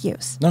no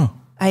excuse. No.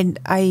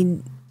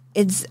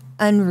 It's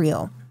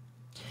unreal.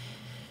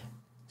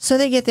 So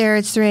they get there,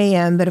 it's 3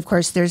 a.m., but of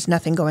course there's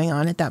nothing going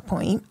on at that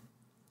point.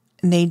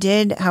 They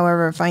did,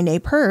 however, find a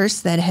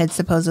purse that had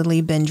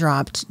supposedly been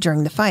dropped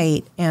during the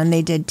fight, and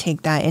they did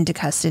take that into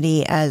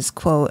custody as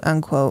quote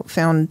unquote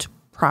found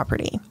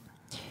property.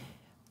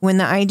 When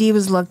the ID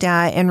was looked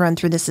at and run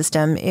through the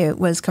system, it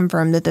was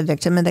confirmed that the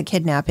victim of the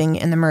kidnapping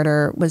and the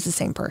murder was the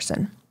same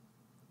person.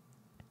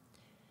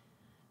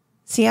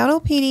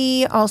 Seattle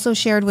PD also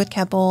shared with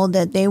Keppel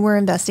that they were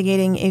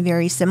investigating a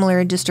very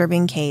similar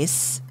disturbing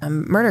case, a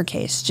murder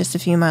case, just a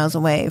few miles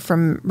away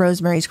from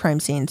Rosemary's crime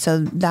scene.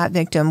 So that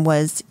victim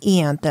was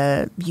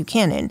Iantha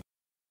Buchanan.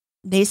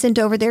 They sent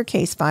over their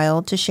case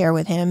file to share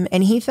with him,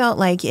 and he felt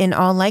like in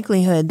all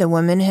likelihood the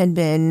woman had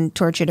been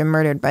tortured and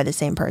murdered by the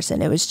same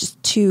person. It was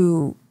just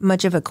too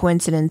much of a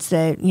coincidence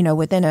that,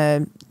 within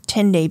a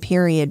 10-day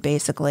period,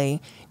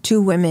 basically,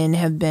 2 women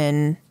have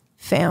been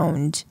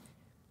found.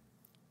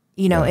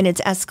 And it's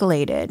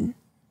escalated.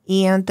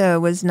 Iantha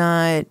was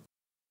not,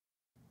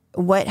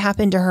 what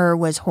happened to her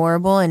was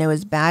horrible and it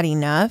was bad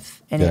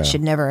enough and it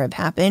should never have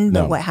happened.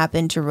 But what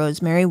happened to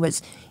Rosemary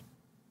was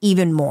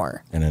even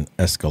more. And an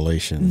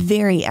escalation.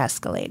 Very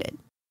escalated.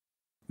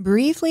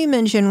 Briefly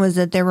mentioned was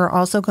that there were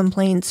also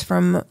complaints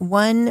from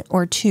 1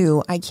 or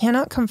 2. I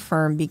cannot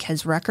confirm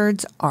because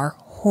records are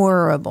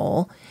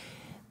horrible.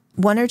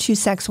 1 or 2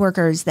 sex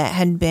workers that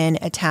had been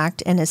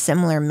attacked in a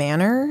similar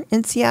manner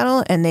in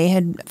Seattle, and they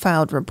had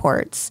filed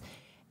reports.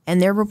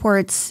 And their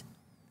reports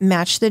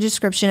matched the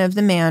description of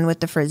the man with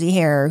the frizzy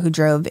hair who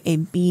drove a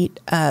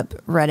beat-up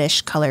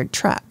reddish-colored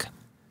truck.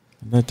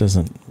 That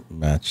doesn't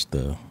match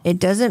the... It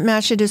doesn't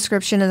match the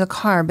description of the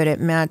car, but it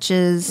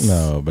matches...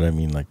 No, but I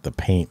mean like the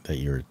paint that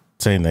you're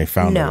saying they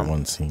found at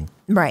one scene.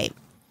 Right.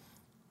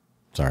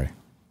 Sorry.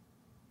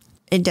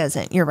 It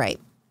doesn't. You're right.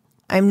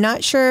 I'm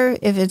not sure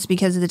if it's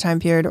because of the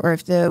time period or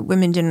if the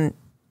women didn't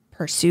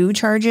pursue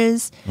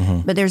charges,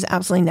 but there's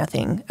absolutely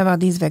nothing about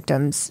these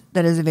victims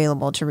that is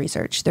available to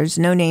research. There's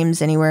no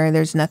names anywhere.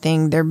 There's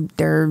nothing.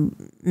 They're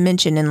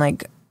mentioned in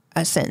like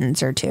a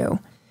sentence or 2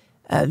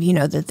 of,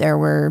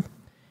 that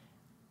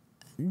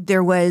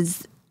there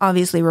was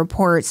obviously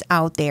reports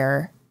out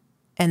there,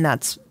 and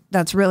that's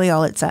really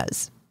all it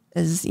says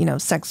is,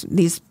 sex,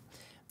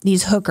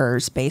 these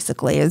hookers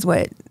basically is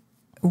what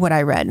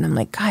I read. And I'm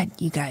like, God,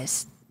 you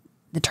guys,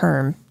 the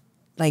term,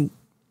 like,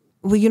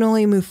 we can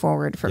only move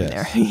forward from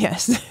there.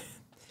 Yes.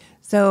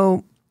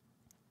 So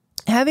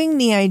having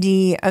the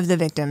ID of the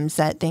victim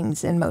set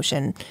things in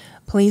motion,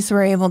 police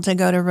were able to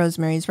go to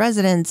Rosemary's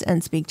residence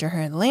and speak to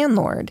her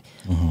landlord.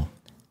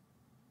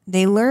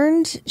 They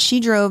learned she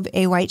drove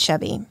a white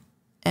Chevy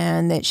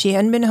and that she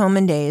hadn't been home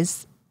in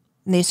days.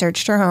 They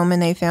searched her home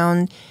and they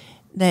found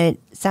that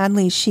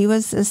sadly she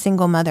was a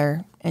single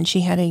mother and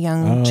she had a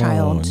young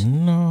child.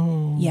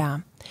 No. Yeah.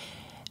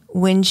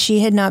 When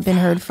she had not been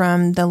heard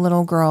from, the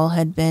little girl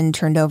had been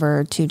turned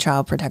over to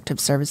Child Protective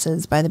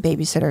Services by the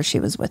babysitter she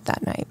was with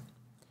that night.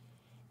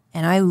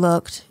 And I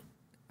looked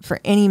for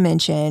any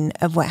mention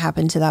of what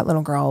happened to that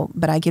little girl,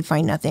 but I could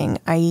find nothing.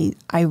 I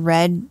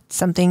read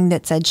something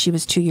that said she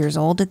was 2 years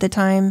old at the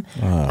time.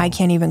 Wow. I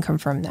can't even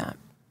confirm that.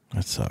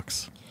 That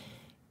sucks.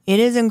 It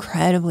is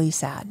incredibly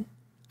sad.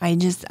 I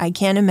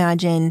can't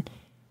imagine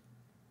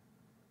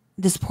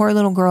this poor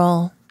little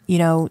girl,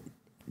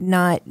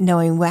 not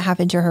knowing what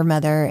happened to her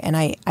mother. And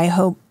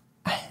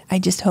I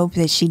just hope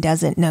that she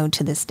doesn't know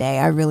to this day.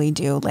 I really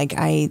do.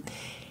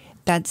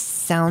 That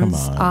sounds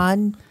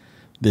odd.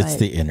 It's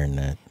the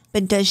internet.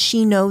 But does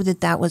she know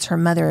that was her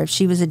mother if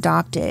she was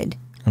adopted?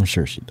 I'm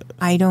sure she does.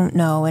 I don't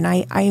know. And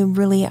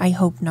I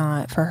hope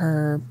not for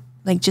her,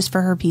 just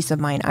for her peace of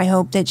mind. I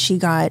hope that she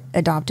got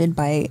adopted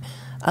by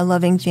a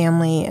loving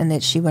family and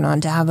that she went on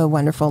to have a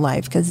wonderful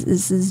life, because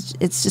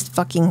it's just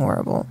fucking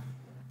horrible.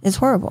 It's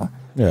horrible.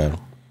 Yeah.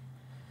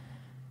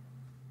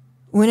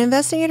 When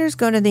investigators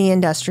go to the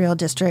industrial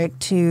district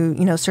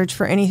to, search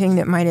for anything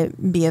that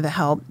might be of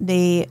help,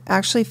 they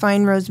actually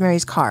find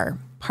Rosemary's car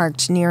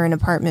parked near an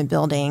apartment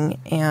building,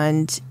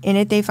 and in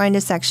it they find a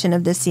section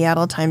of the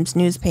Seattle Times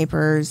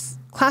newspaper's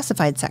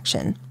classified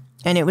section,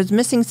 and it was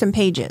missing some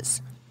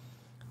pages.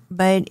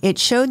 But it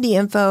showed the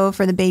info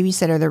for the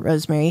babysitter that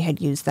Rosemary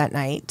had used that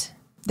night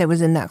that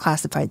was in that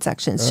classified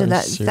section. So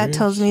that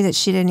tells me that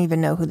she didn't even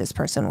know who this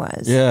person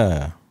was.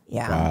 Yeah.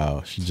 Yeah.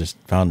 Wow. She just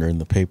found her in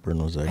the paper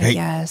and was like, hey,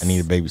 I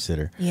need a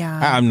babysitter.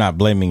 Yeah. I'm not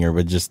blaming her,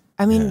 but just.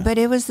 But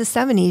it was the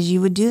 70s.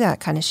 You would do that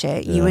kind of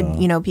shit. You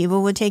would,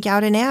 people would take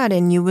out an ad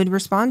and you would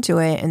respond to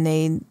it, and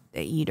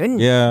you didn't.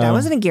 Yeah. That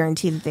wasn't a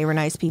guarantee that they were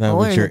nice people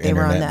or that they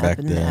were on the up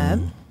and the up.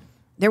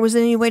 There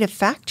wasn't any way to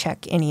fact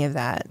check any of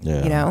that.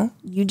 Yeah.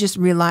 You just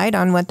relied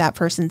on what that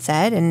person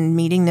said and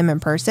meeting them in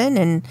person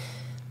and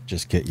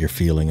just get your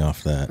feeling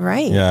off that.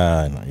 Right.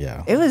 Yeah.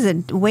 Yeah. It was a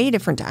way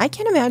different. I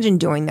can't imagine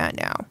doing that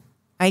now.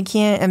 I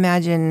can't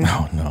imagine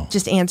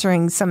just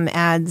answering some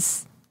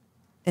ads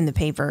in the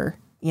paper,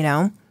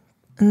 And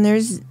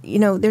there's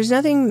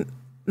nothing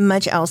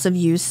much else of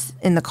use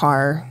in the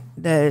car.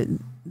 The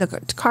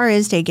car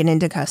is taken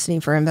into custody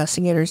for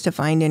investigators to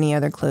find any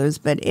other clues,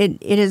 but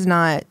it is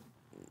not,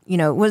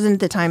 it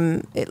wasn't the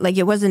time,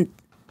 it wasn't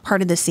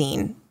part of the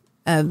scene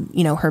of,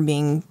 her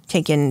being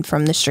taken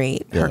from the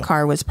street. Her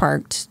car was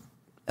parked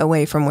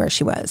away from where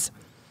she was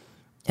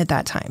at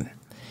that time.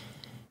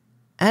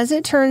 As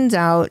it turns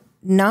out,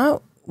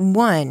 not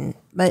one,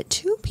 but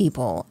two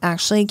people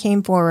actually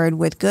came forward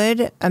with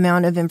good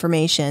amount of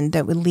information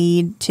that would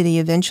lead to the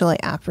eventual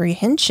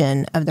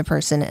apprehension of the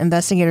person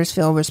investigators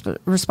feel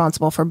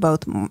responsible for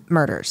both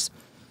murders.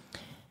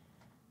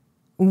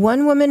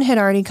 One woman had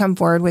already come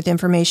forward with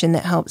information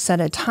that helped set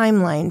a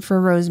timeline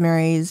for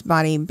Rosemary's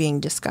body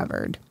being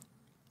discovered.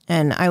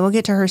 And I will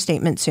get to her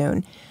statement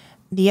soon.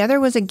 The other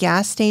was a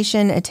gas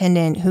station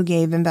attendant who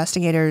gave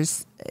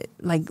investigators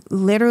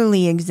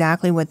literally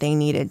exactly what they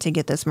needed to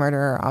get this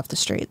murderer off the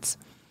streets.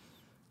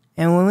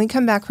 And when we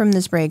come back from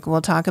this break,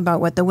 we'll talk about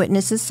what the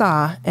witnesses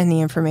saw and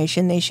the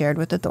information they shared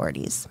with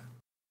authorities.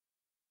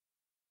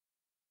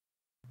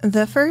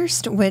 The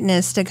first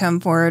witness to come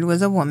forward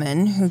was a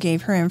woman who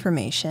gave her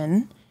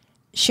information.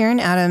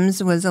 Sharon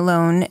Adams was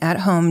alone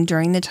at home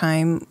during the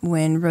time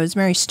when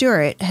Rosemary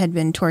Stuart had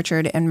been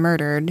tortured and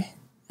murdered.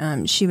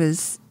 She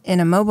was in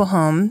a mobile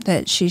home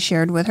that she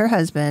shared with her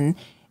husband.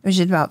 It was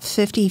just about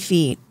 50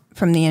 feet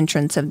from the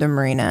entrance of the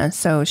marina,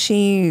 so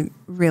she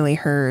really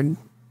heard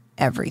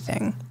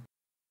everything.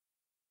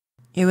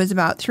 It was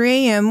about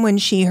 3 a.m. when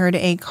she heard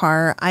a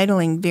car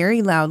idling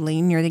very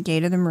loudly near the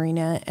gate of the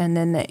marina, and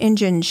then the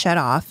engine shut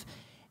off.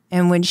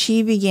 And when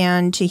she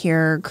began to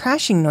hear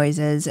crashing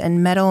noises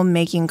and metal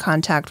making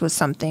contact with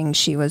something,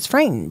 she was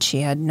frightened.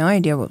 She had no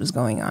idea what was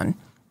going on.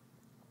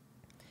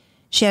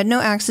 She had no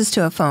access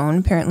to a phone.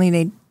 Apparently,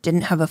 they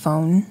didn't have a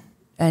phone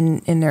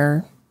in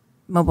their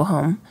mobile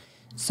home.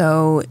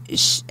 So,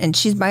 and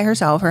she's by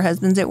herself. Her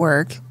husband's at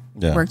work,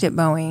 worked at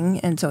Boeing,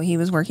 and so he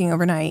was working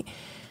overnight.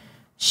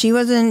 She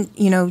wasn't,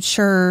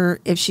 sure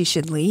if she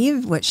should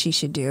leave, what she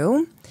should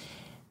do.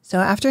 So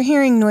after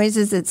hearing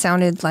noises that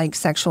sounded like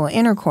sexual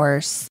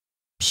intercourse,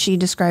 she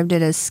described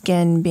it as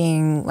skin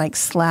being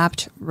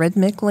slapped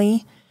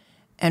rhythmically,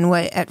 and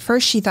what at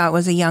first she thought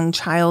was a young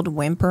child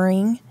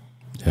whimpering.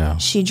 Yeah.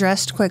 She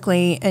dressed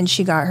quickly and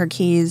she got her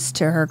keys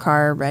to her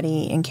car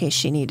ready in case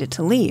she needed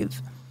to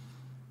leave.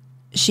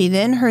 She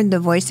then heard the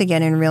voice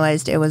again and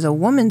realized it was a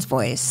woman's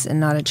voice and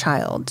not a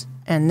child.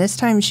 And this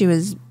time she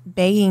was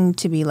begging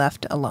to be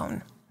left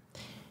alone.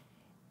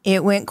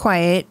 It went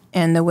quiet,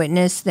 and the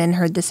witness then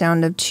heard the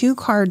sound of 2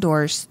 car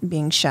doors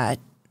being shut,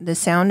 the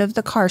sound of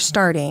the car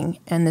starting,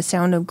 and the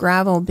sound of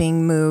gravel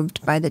being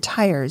moved by the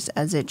tires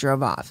as it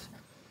drove off.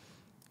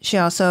 She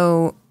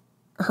also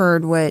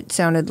heard what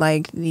sounded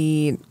like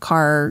the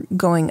car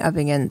going up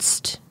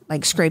against,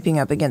 scraping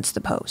up against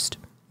the post.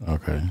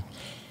 Okay.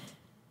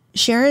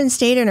 Sharon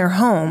stayed in her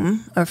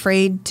home,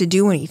 afraid to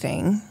do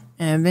anything,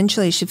 and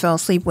eventually she fell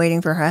asleep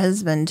waiting for her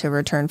husband to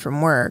return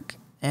from work.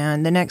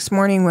 And the next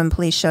morning when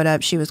police showed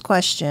up, she was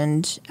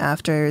questioned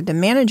after the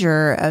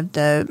manager of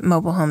the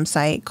mobile home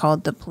site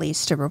called the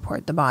police to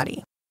report the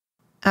body.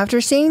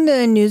 After seeing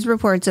the news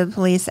reports of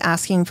police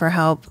asking for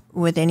help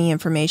with any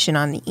information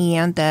on the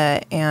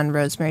Iantha and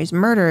Rosemary's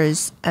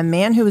murders, a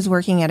man who was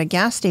working at a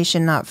gas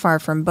station not far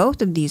from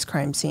both of these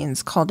crime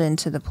scenes called in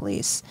to the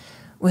police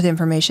with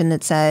information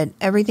that said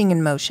everything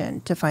in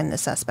motion to find the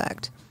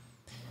suspect.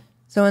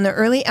 So in the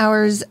early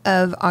hours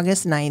of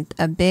August 9th,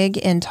 a big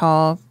and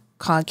tall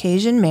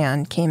Caucasian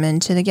man came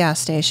into the gas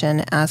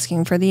station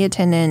asking for the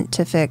attendant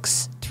to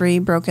fix 3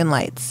 broken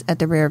lights at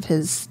the rear of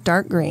his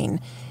dark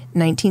green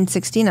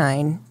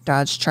 1969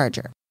 Dodge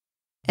Charger.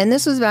 And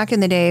this was back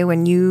in the day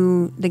when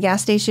the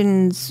gas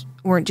stations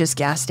weren't just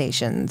gas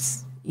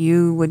stations.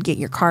 You would get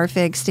your car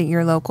fixed at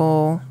your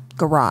local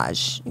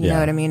garage. You know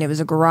what I mean? It was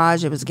a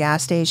garage. It was a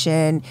gas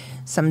station.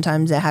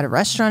 Sometimes it had a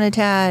restaurant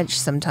attached.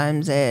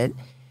 Sometimes it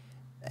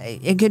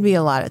could be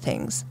a lot of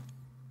things.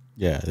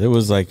 Yeah, it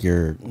was like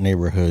your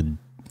neighborhood.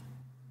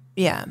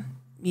 Yeah.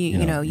 You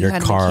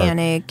had a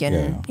mechanic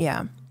and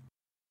yeah.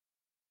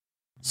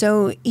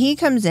 So he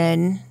comes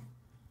in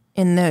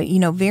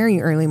the,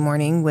 very early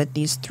morning with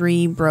these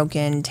 3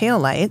 broken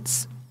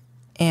taillights,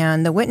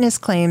 and the witness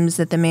claims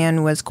that the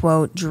man was,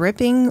 quote,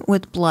 dripping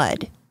with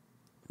blood,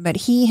 but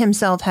he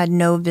himself had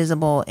no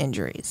visible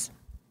injuries.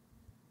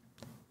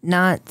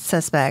 Not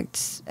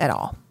suspect at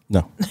all.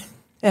 No.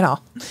 At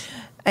all.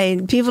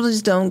 People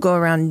just don't go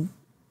around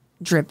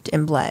dripped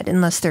in blood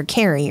unless they're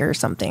Carrie or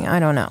something. I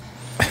don't know.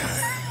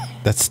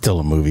 That's still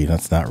a movie.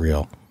 That's not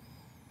real.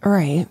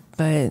 Right.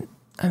 But,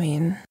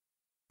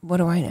 what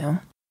do I know?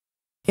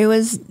 It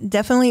was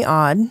definitely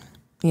odd.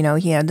 He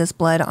had this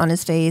blood on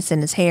his face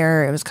and his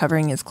hair. It was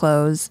covering his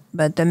clothes.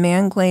 But the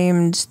man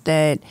claimed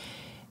that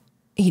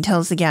he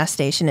tells the gas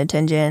station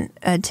attendant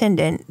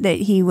that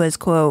he was,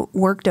 quote,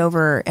 worked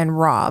over and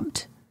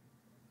robbed.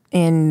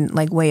 in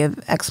like way of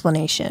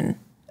explanation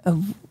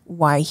of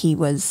why he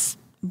was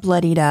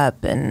bloodied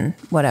up and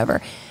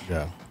whatever.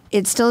 Yeah.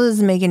 It still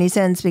doesn't make any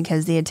sense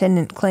because the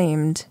attendant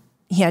claimed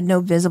he had no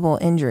visible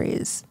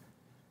injuries.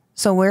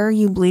 So where are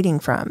you bleeding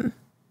from?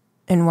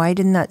 And why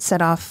didn't that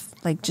set off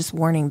like just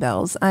warning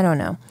bells? I don't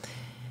know.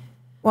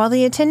 While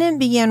the attendant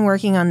began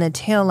working on the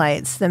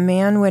taillights, the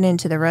man went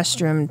into the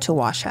restroom to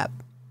wash up.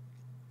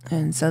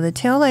 And so the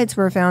taillights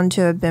were found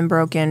to have been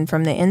broken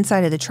from the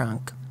inside of the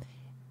trunk.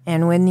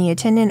 And when the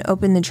attendant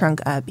opened the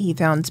trunk up, he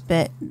found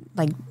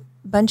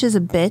bunches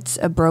of bits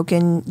of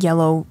broken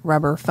yellow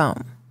rubber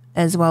foam,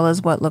 as well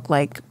as what looked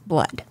like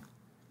blood.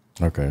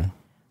 Okay.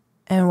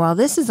 And while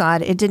this is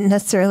odd, it didn't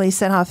necessarily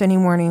set off any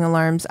warning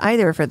alarms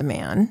either for the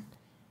man,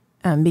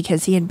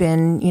 because he had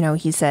been,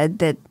 he said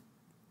that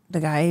the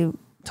guy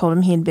told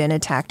him he had been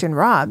attacked and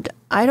robbed.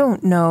 I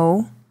don't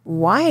know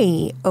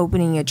why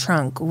opening a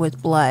trunk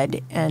with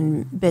blood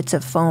and bits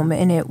of foam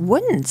and it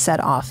wouldn't set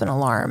off an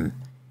alarm,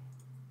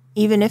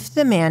 even if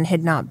the man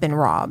had not been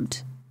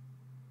robbed.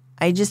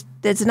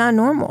 It's not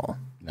normal.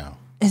 No.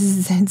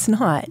 It's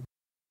not.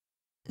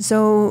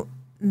 So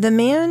the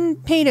man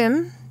paid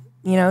him,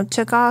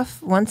 took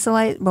off once the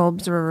light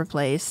bulbs were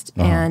replaced.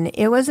 Uh-huh. And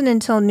it wasn't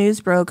until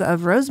news broke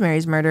of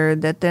Rosemary's murder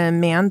that the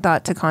man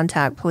thought to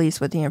contact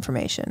police with the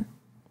information.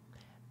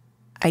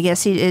 I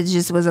guess it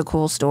just was a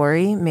cool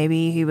story.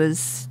 Maybe he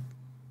was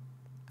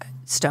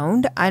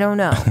stoned. I don't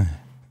know.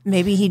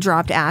 Maybe he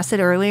dropped acid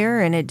earlier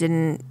and it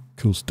didn't.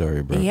 Cool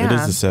story, bro. Yeah. It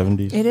is the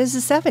 70s. It is the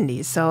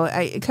 70s, so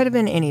it could have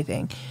been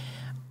anything.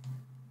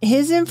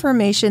 His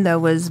information, though,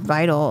 was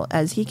vital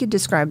as he could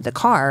describe the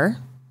car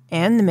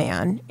and the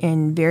man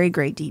in very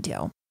great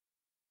detail.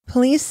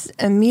 Police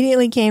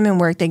immediately came and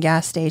worked the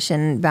gas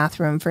station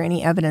bathroom for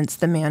any evidence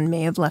the man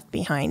may have left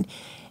behind,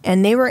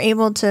 and they were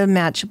able to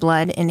match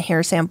blood and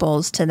hair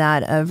samples to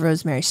that of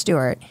Rosemary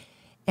Stuart.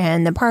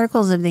 And the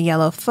particles of the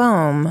yellow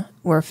foam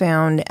were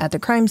found at the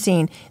crime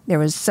scene. There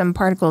was some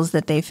particles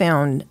that they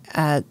found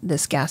at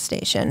this gas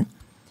station.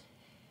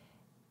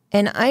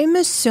 And I'm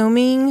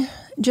assuming,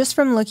 just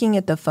from looking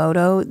at the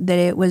photo, that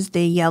it was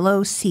the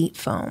yellow seat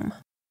foam.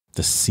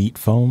 The seat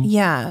foam?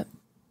 Yeah.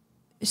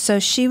 So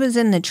she was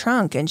in the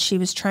trunk and she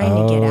was trying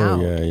to get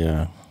out.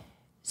 Yeah.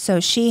 So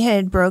she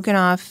had broken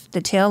off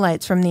the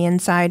taillights from the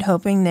inside,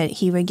 hoping that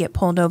he would get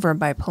pulled over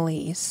by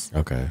police.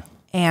 Okay.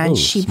 And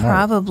she smart.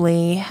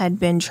 probably had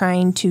been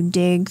trying to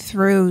dig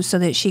through so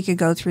that she could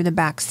go through the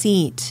back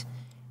seat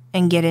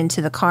and get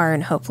into the car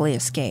and hopefully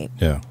escape.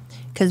 Yeah.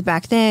 Because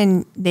back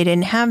then, they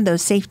didn't have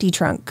those safety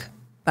trunk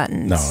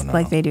buttons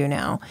like they do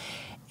now.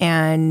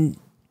 And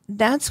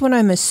that's what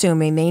I'm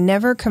assuming. They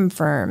never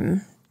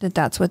confirm that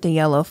that's what the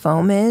yellow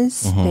foam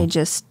is. Mm-hmm. They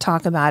just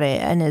talk about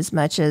it, and as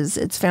much as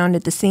it's found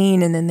at the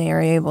scene, and then they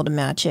are able to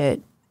match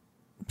it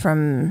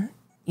from,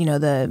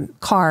 the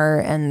car,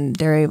 and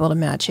they're able to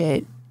match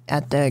it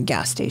at the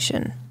gas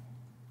station.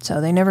 So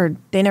they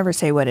never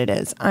say what it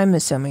is. I'm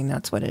assuming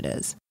that's what it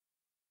is.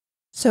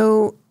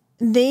 So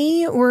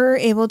they were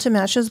able to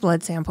match those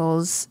blood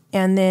samples,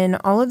 and then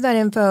all of that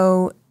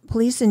info,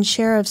 police and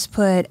sheriffs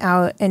put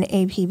out an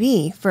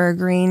APB for a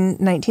green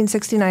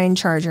 1969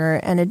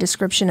 Charger and a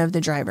description of the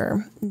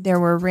driver. There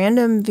were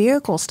random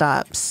vehicle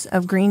stops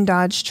of green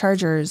Dodge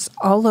Chargers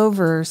all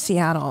over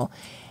Seattle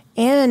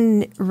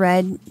and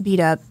red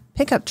beat-up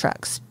pickup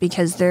trucks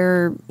because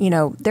they're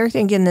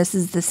thinking this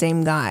is the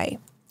same guy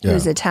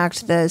who's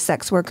attacked the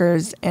sex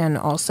workers and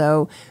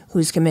also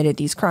who's committed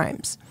these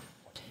crimes.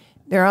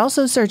 They're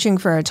also searching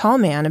for a tall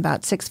man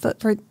about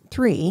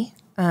 6'3",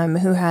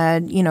 who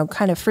had,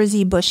 kind of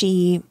frizzy,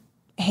 bushy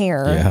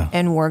hair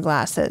and wore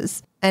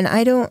glasses. And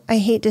I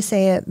hate to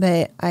say it,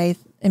 but I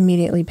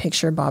immediately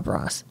picture Bob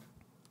Ross.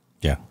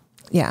 Yeah.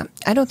 Yeah.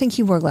 I don't think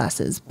he wore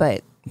glasses,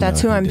 but that's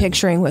who I'm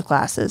picturing with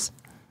glasses.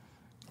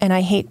 And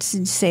I hate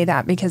to say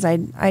that because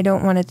I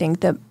don't want to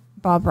think that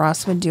Bob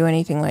Ross would do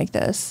anything like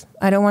this.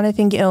 I don't want to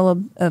think ill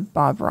of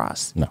Bob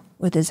Ross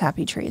with his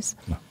happy trees.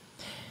 No.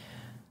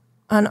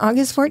 On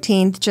August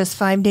 14th, just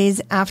 5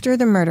 days after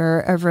the murder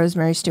of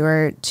Rosemary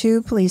Stuart,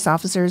 2 police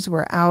officers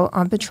were out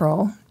on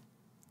patrol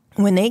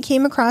when they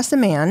came across a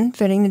man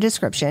fitting the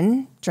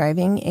description,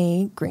 driving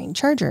a green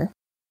Charger.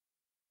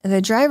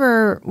 The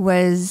driver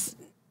was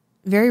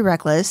very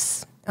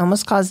reckless,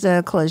 almost caused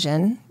a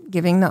collision,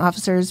 giving the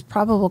officers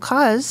probable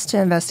cause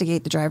to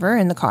investigate the driver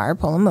in the car,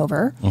 pull him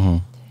over.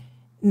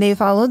 Mm-hmm. They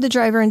followed the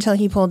driver until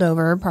he pulled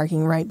over,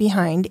 parking right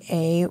behind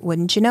a,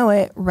 wouldn't you know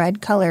it,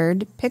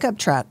 red-colored pickup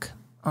truck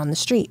on the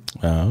street.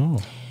 Oh.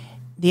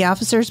 The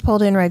officers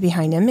pulled in right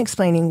behind him,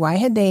 explaining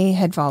why they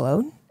had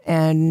followed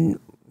and,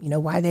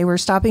 why they were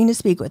stopping to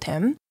speak with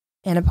him.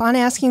 And upon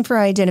asking for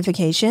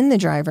identification, the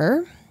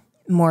driver,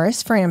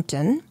 Morris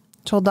Frampton,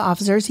 told the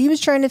officers he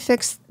was trying to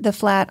fix the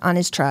flat on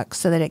his truck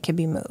so that it could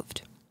be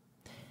moved.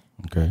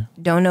 Okay.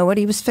 Don't know what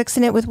he was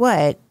fixing it with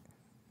what,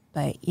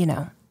 but,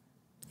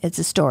 it's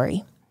a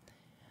story.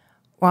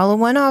 While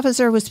one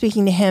officer was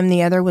speaking to him,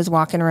 the other was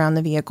walking around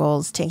the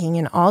vehicles, taking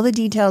in all the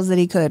details that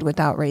he could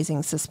without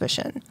raising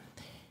suspicion.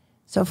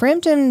 So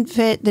Frampton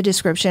fit the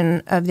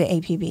description of the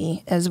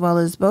APB, as well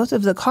as both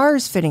of the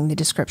cars fitting the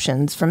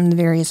descriptions from the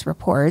various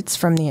reports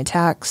from the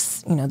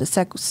attacks, the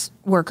sex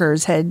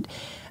workers had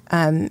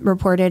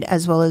reported,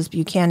 as well as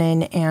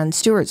Buchanan and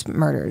Stuart's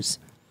murders.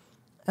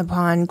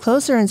 Upon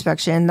closer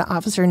inspection, the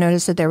officer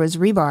noticed that there was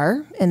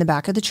rebar in the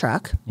back of the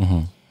truck,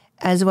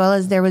 as well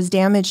as there was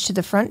damage to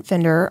the front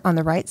fender on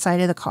the right side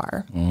of the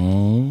car.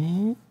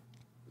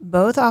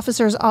 Both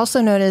officers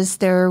also noticed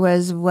there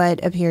was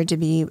what appeared to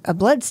be a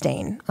blood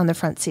stain on the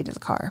front seat of the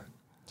car.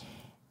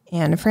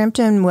 And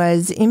Frampton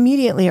was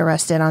immediately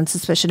arrested on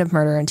suspicion of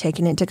murder and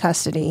taken into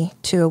custody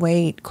to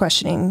await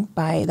questioning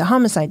by the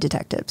homicide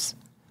detectives.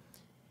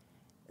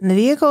 The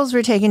vehicles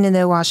were taken to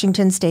the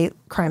Washington State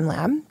Crime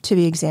Lab to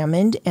be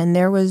examined, and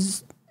there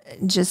was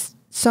just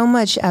so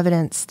much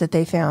evidence that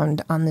they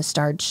found on the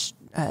Dodge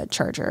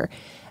Charger.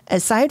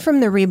 Aside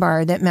from the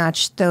rebar that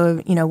matched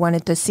the one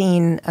at the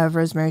scene of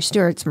Rosemary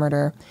Stuart's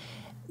murder,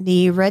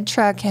 the red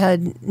truck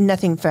had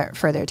nothing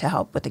further to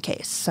help with the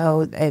case,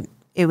 so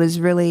it was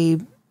really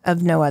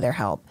of no other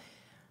help.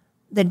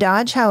 The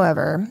Dodge,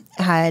 however,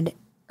 had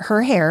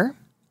her hair,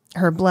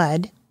 her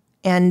blood,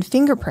 and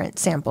fingerprint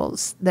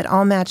samples that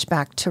all matched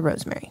back to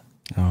Rosemary.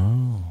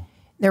 Oh.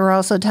 There were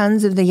also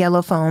tons of the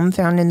yellow foam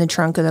found in the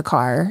trunk of the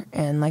car,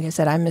 and like I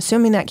said, I'm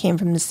assuming that came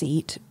from the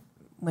seat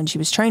when she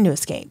was trying to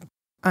escape.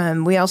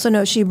 We also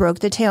know she broke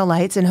the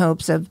taillights in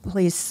hopes of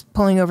police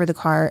pulling over the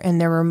car,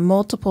 and there were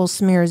multiple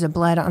smears of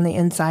blood on the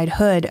inside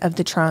hood of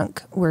the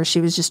trunk where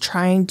she was just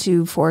trying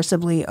to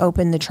forcibly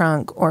open the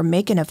trunk or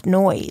make enough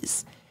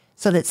noise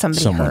so that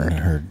someone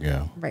heard.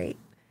 Yeah. Right.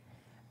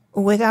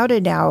 Without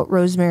a doubt,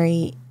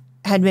 Rosemary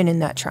had been in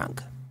that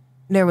trunk.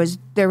 There was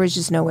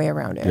just no way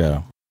around it.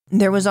 Yeah.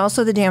 There was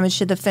also the damage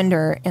to the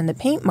fender and the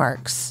paint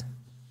marks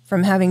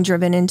from having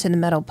driven into the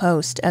metal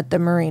post at the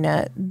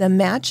marina. The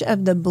match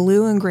of the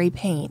blue and gray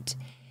paint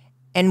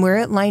and where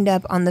it lined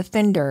up on the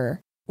fender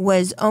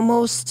was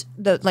almost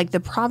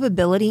the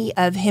probability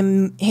of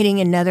him hitting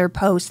another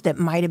post that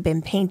might have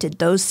been painted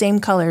those same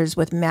colors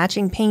with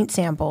matching paint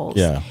samples.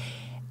 Yeah.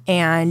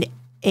 And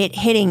it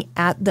hitting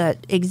at the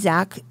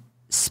exact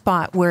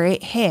spot where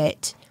it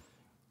hit.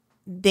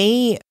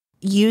 They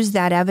used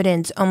that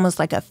evidence almost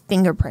like a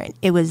fingerprint.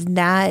 It was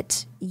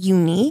that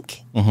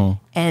unique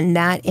and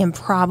that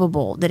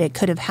improbable that it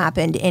could have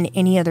happened in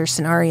any other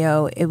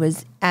scenario. It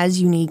was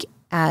as unique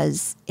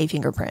as a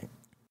fingerprint.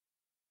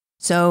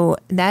 So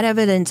that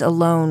evidence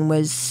alone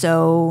was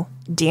so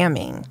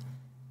damning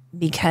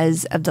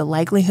because of the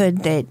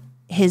likelihood that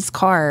his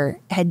car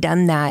had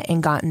done that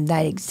and gotten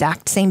that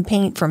exact same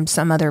paint from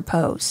some other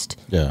post.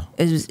 Yeah.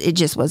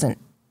 It wasn't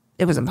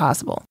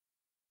possible.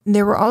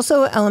 There were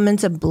also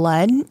elements of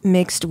blood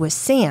mixed with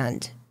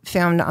sand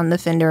found on the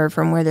fender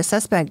from where the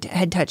suspect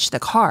had touched the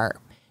car.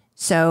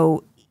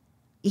 So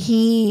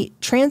he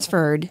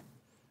transferred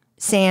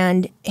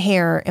sand,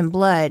 hair, and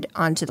blood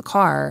onto the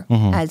car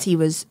as he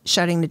was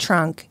shutting the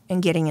trunk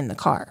and getting in the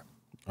car.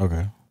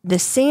 Okay. The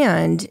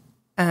sand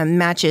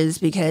matches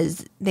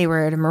because they were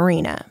at a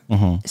marina.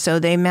 So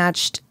they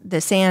matched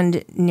the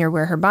sand near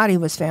where her body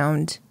was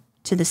found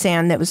to the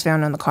sand that was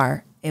found on the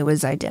car. It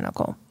was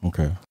identical.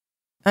 Okay.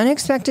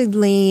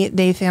 Unexpectedly,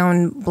 they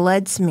found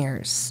blood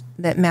smears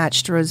that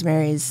matched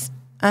Rosemary's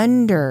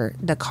under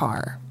the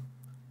car,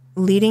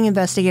 leading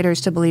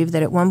investigators to believe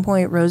that at one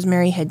point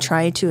Rosemary had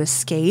tried to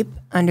escape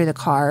under the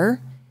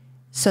car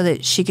so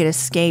that she could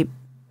escape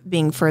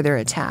being further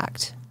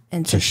attacked.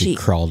 And so she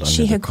crawled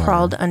under the car.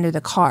 Crawled under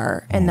the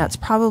car. And that's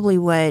probably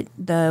what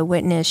the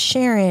witness,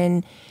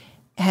 Sharon,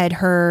 had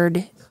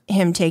heard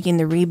him taking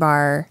the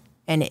rebar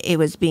and it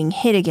was being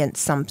hit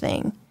against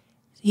something.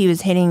 He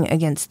was hitting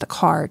against the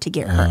car to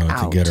get her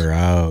out. To get her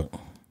out.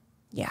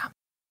 Yeah.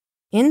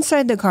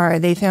 Inside the car,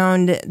 they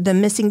found the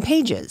missing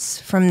pages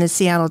from the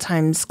Seattle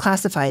Times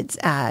classifieds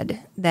ad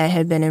that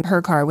had been in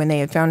her car when they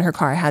had found her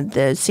car. Had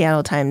the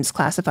Seattle Times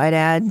classified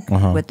ad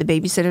with the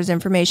babysitter's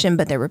information,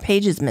 but there were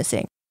pages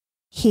missing.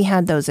 He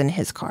had those in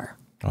his car.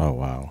 Oh,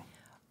 wow.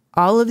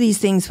 All of these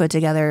things put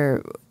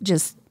together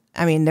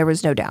there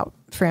was no doubt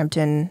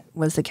Frampton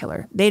was the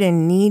killer. They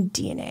didn't need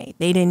DNA.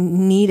 They didn't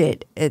need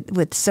it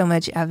with so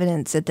much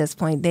evidence at this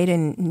point. They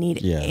didn't need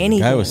anything. The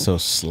guy was so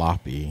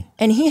sloppy.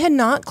 And he had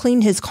not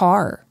cleaned his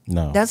car.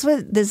 No. That's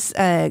what this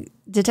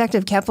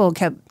Detective Keppel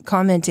kept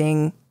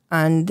commenting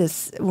on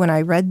this when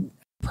I read,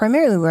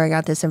 primarily where I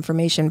got this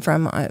information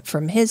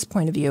from his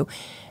point of view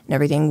and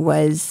everything,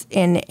 was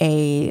in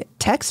a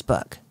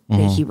textbook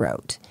that he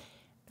wrote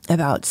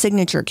about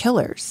signature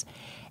killers.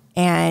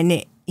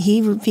 And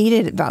he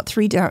repeated about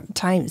 3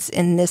 times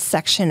in this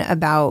section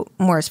about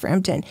Morris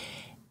Frampton.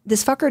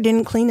 This fucker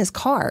didn't clean his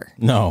car.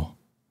 No.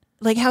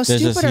 Like, how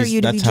stupid are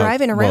you to be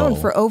driving around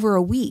for over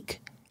a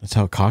week? That's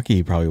how cocky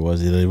he probably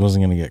was. He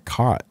wasn't going to get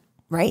caught.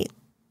 Right.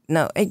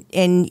 No.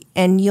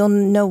 And you'll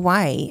know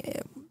why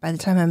by the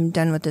time I'm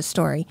done with this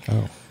story.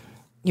 Oh.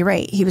 You're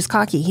right. He was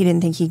cocky. He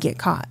didn't think he'd get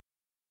caught.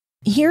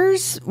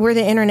 Here's where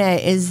the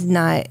internet is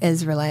not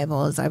as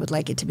reliable as I would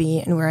like it to be,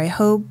 and where I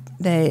hope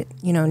that,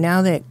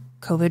 now that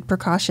COVID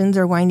precautions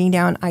are winding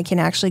down, I can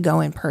actually go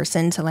in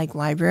person to like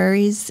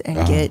libraries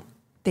and get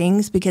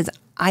things, because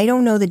I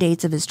don't know the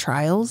dates of his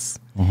trials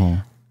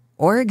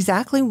or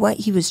exactly what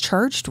he was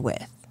charged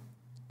with.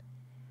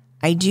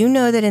 I do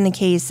know that in the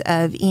case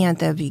of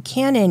Iantha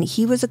Buchanan,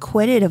 he was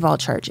acquitted of all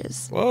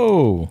charges.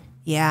 Whoa.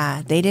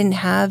 Yeah, they didn't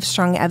have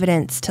strong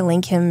evidence to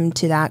link him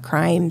to that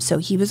crime, so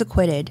he was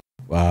acquitted.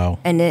 Wow.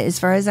 And as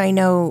far as I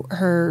know,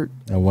 her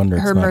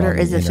murder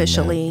is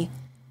officially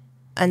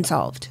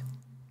unsolved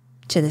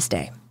to this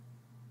day.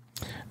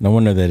 No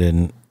wonder they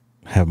didn't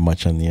have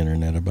much on the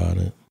internet about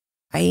it.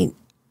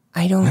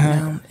 I don't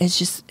know.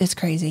 It's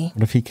crazy.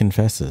 What if he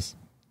confesses?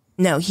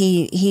 No,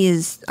 he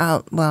is,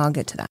 I'll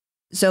get to that.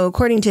 So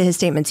according to his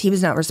statements, he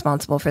was not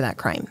responsible for that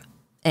crime,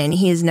 and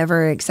he has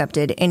never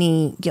accepted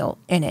any guilt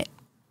in it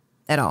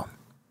at all.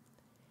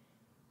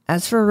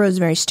 As for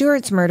Rosemary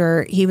Stuart's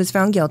murder, he was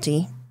found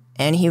guilty,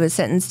 and he was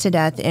sentenced to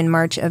death in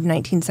March of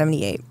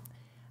 1978.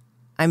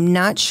 I'm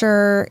not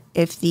sure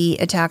if the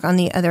attack on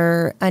the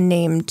other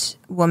unnamed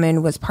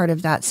woman was part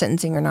of that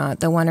sentencing or not.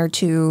 The one or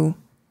two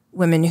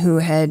women who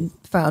had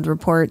filed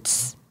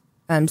reports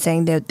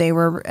saying that they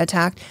were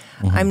attacked.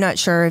 I'm not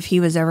sure if he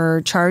was ever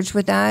charged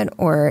with that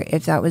or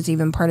if that was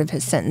even part of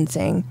his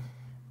sentencing.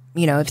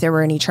 You know, if there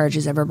were any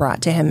charges ever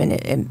brought to him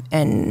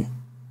and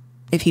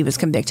if he was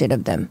convicted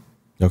of them.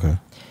 Okay.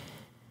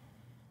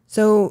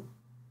 So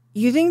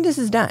you think this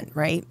is done,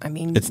 right? I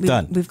mean, it's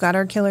done. We've got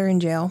our killer in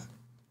jail.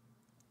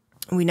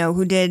 We know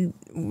who did.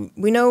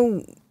 We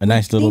know a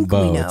nice little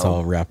bow. It's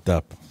all wrapped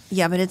up.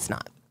 Yeah, but it's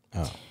not.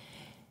 Oh.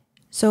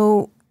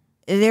 So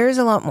there's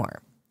a lot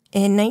more.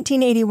 In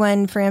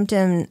 1981,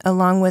 Frampton,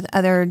 along with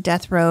other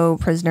death row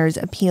prisoners,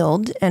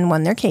 appealed and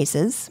won their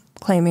cases,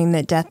 claiming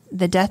that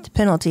the death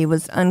penalty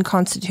was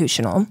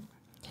unconstitutional.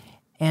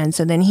 And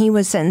so then he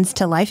was sentenced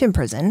to life in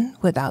prison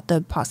without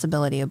the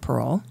possibility of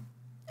parole.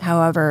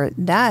 However,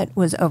 that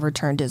was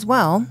overturned as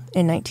well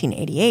in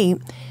 1988,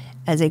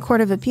 as a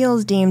court of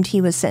appeals deemed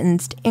he was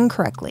sentenced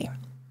incorrectly.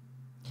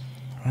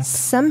 What?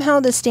 Somehow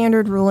the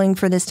standard ruling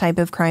for this type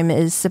of crime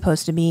is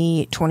supposed to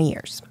be 20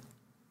 years.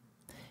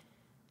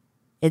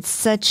 It's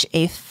such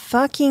a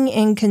fucking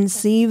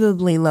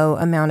inconceivably low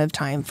amount of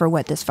time for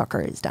what this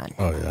fucker has done.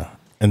 Oh, yeah.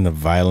 And the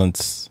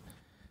violence,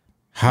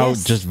 how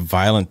just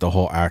violent the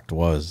whole act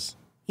was.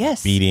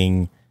 Yes.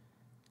 Beating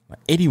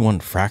 81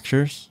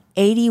 fractures.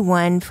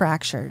 81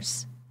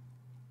 fractures.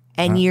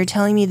 And you're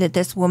telling me that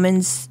this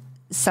woman's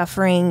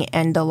suffering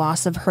and the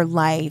loss of her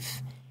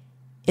life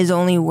is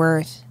only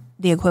worth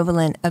the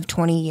equivalent of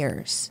 20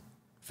 years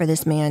for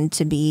this man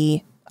to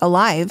be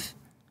alive,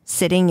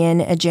 sitting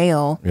in a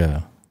jail.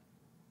 Yeah.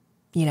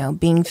 You know,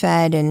 being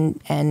fed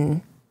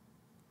and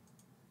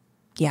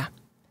yeah.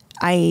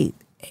 I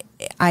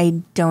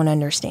don't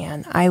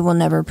understand. I will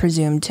never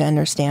presume to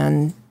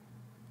understand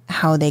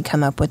how they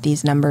come up with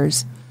these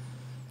numbers.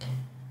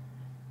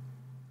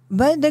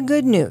 But the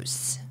good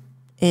news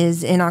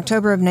is in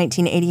October of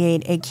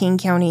 1988, a King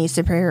County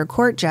Superior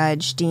Court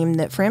judge deemed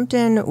that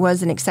Frampton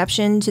was an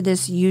exception to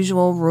this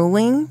usual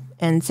ruling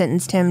and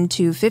sentenced him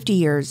to 50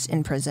 years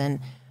in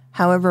prison,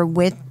 however,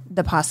 with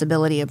the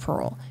possibility of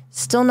parole.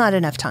 Still not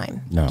enough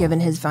time, given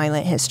his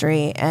violent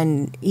history,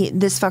 and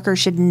this fucker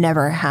should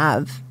never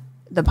have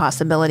the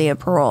possibility of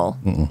parole,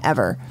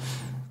 ever.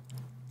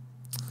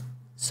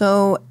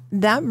 So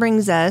that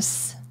brings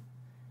us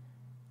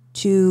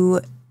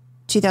to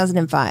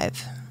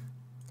 2005.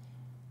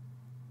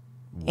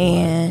 What?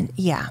 And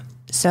yeah,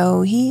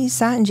 so he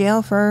sat in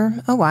jail for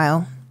a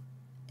while,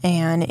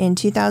 and in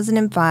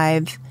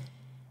 2005,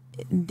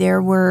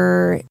 there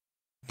were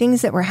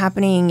things that were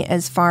happening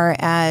as far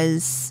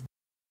as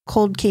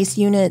cold case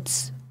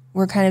units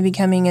were kind of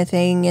becoming a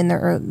thing in the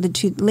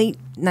late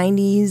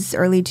 90s,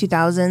 early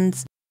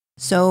 2000s.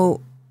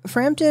 So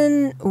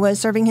Frampton was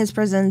serving his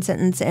prison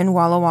sentence in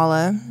Walla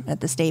Walla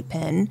at the state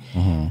pen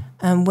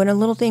when a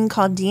little thing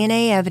called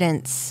DNA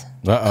evidence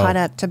caught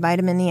up to bite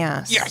him in the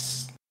ass.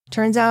 Yes.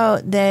 Turns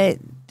out that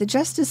the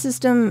justice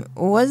system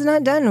was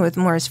not done with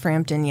Morris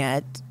Frampton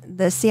yet.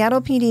 The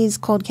Seattle PD's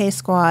cold case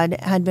squad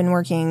had been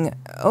working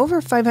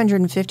over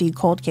 550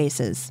 cold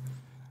cases.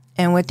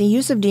 And with the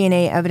use of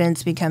DNA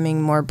evidence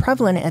becoming more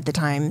prevalent at the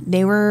time,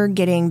 they were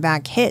getting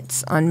back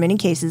hits on many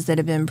cases that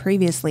had been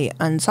previously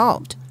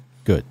unsolved.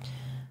 Good.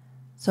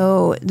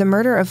 So the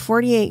murder of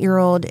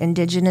 48-year-old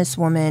Indigenous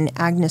woman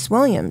Agnes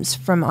Williams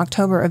from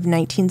October of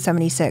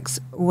 1976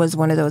 was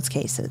one of those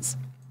cases.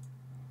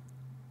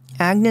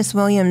 Agnes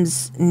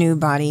Williams' new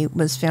body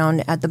was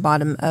found at the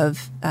bottom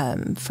of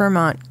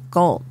Fairmont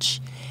Gulch.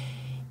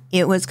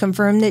 It was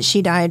confirmed that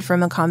she died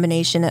from a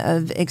combination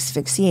of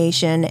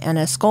asphyxiation and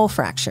a skull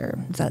fracture.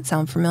 Does that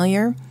sound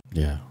familiar?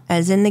 Yeah.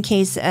 As in the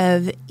case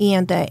of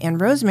Iantha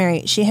and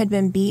Rosemary, she had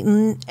been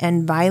beaten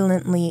and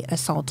violently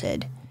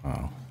assaulted.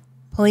 Wow.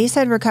 Police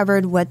had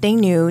recovered what they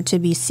knew to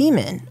be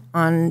semen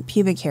on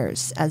pubic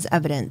hairs as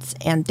evidence,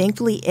 and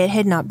thankfully it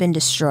had not been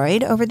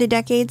destroyed over the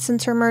decades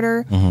since her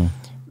murder.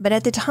 But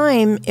at the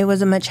time, it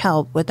was a much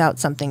help without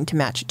something to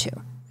match it to.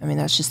 I mean,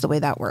 that's just the way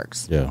that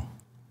works. Yeah.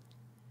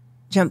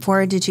 Jump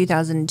forward to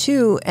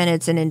 2002, and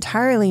it's an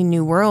entirely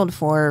new world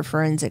for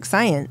forensic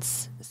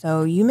science.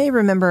 So you may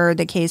remember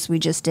the case we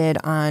just did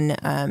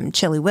on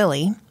Chili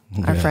Willy,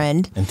 our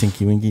friend. And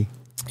Tinky Winky.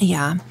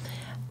 Yeah.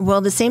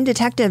 Well, the same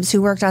detectives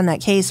who worked on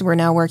that case were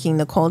now working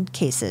the cold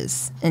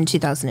cases in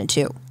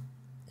 2002.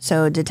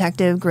 So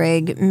Detective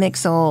Greg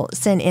Mixel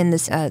sent in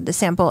the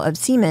sample of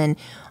semen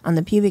on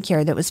the pubic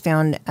hair that was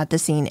found at the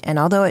scene. And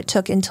although it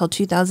took until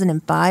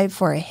 2005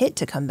 for a hit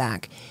to come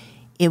back,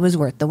 it was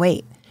worth the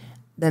wait.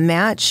 The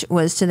match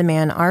was to the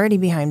man already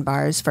behind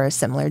bars for a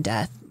similar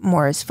death,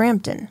 Morris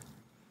Frampton.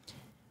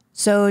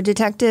 So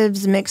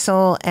Detectives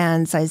Mixel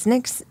and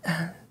Seisniks,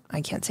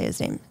 I can't say his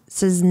name,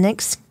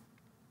 Seisniksky,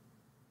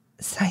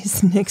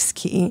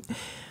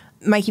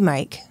 Mikey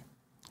Mike.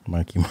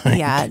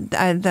 Yeah,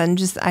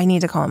 I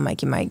need to call him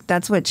Mikey Mike.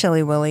 That's what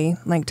Chili Willy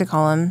like to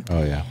call him.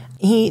 Oh, yeah.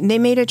 They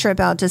made a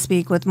trip out to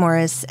speak with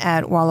Morris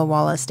at Walla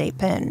Walla State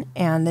Pen,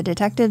 and the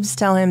detectives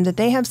tell him that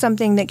they have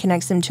something that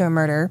connects him to a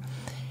murder.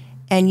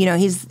 And, you know,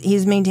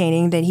 he's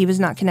maintaining that he was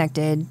not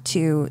connected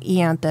to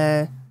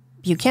Iantha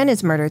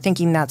Buchanan's murder,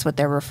 thinking that's what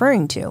they're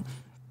referring to.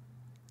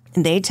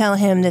 And they tell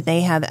him that they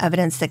have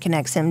evidence that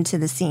connects him to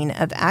the scene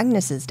of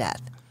Agnes's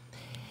death.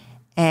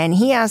 And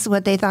he asks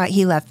what they thought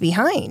he left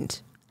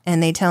behind.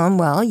 And they tell him,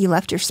 well, you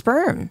left your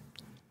sperm.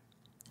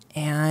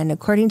 And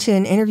according to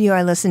an interview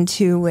I listened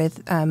to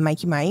with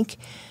Mikey Mike,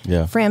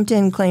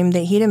 Frampton claimed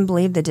that he didn't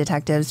believe the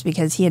detectives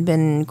because he had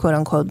been, quote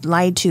unquote,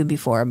 lied to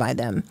before by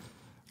them.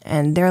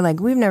 And they're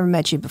like, we've never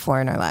met you before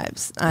in our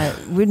lives.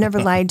 We've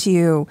never lied to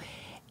you.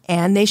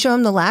 And they show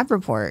him the lab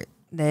report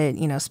that,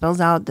 you know,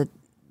 spells out that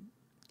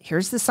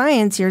here's the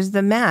science, here's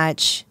the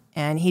match.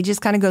 And he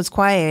just kind of goes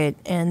quiet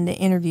and the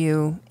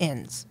interview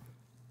ends.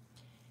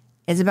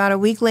 It's about a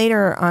week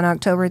later on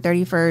October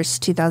 31st,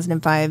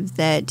 2005,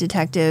 that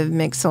Detective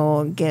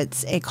Mixel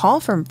gets a call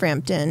from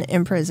Frampton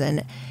in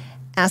prison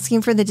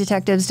asking for the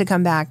detectives to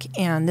come back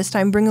and this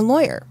time bring a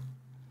lawyer.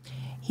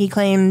 He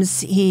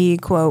claims he,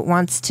 quote,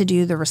 wants to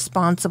do the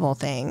responsible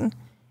thing,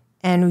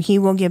 and he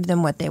will give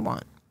them what they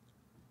want.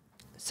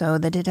 So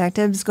the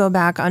detectives go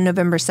back on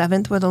November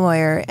 7th with a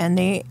lawyer, and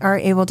they are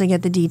able to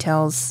get the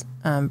details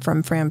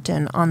from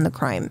Frampton on the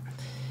crime.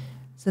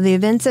 So the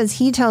event says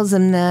he tells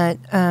them that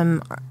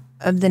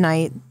of the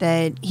night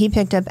that he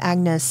picked up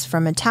Agnes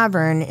from a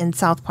tavern in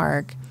South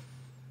Park.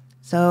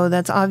 So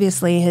that's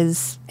obviously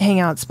his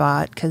hangout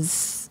spot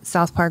because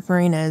South Park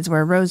Marina is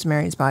where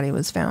Rosemary's body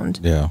was found.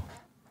 Yeah.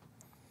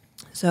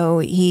 So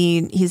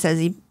he says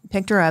he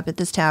picked her up at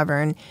this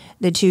tavern.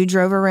 The two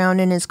drove around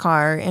in his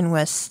car in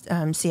West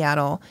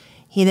Seattle.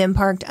 He then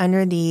parked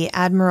under the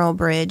Admiral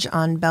Bridge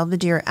on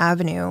Belvedere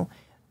Avenue,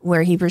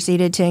 where he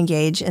proceeded to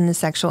engage in the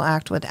sexual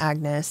act with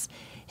Agnes.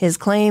 His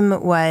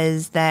claim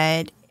was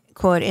that,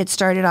 quote, it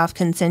started off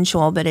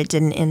consensual, but it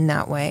didn't end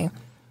that way.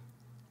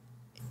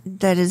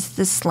 That is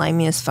the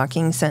slimiest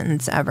fucking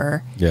sentence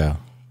ever. Yeah.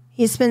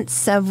 He spent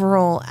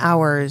several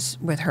hours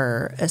with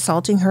her,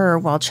 assaulting her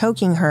while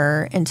choking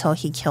her until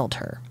he killed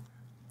her.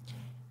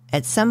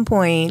 At some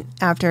point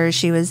after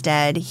she was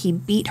dead, he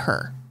beat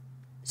her.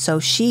 So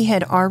she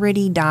had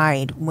already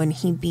died when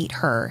he beat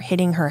her,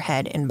 hitting her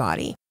head and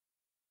body.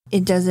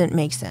 It doesn't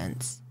make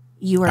sense.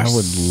 You are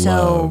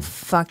so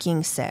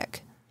fucking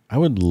sick. I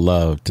would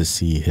love to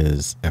see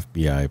his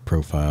FBI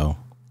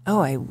profile. Oh,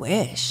 I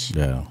wish.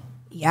 Yeah.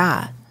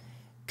 Yeah.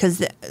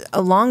 Because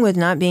along with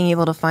not being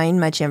able to find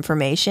much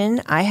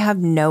information, I have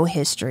no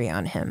history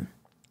on him.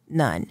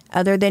 None.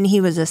 Other than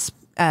he was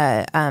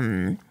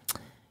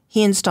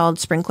he installed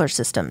sprinkler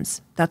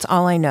systems. That's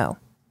all I know.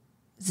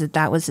 Is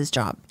that was his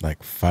job.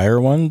 Like fire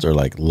ones or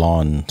like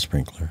lawn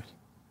sprinklers?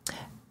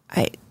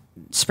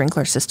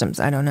 Sprinkler systems.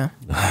 I don't know.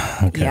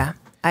 Okay. Yeah.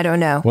 I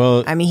don't know.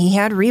 Well, I mean, he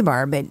had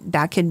rebar, but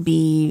that could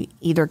be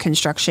either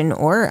construction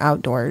or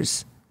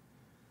outdoors.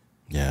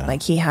 Yeah.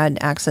 Like he had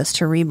access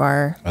to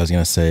rebar. I was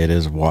going to say it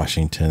is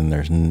Washington.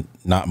 There's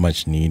not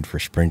much need for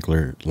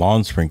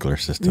lawn sprinkler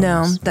systems.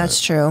 No,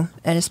 that's true.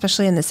 And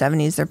especially in the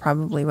 70s, there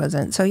probably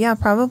wasn't. So yeah,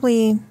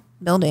 probably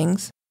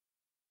buildings.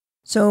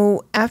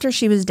 So after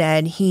she was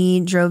dead, he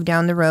drove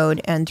down the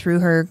road and threw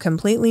her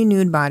completely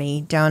nude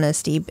body down a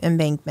steep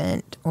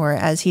embankment, or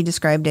as he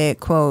described it,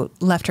 quote,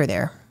 left her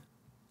there.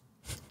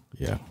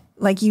 Yeah.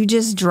 Like you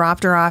just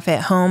dropped her off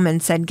at home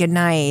and said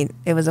goodnight.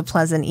 It was a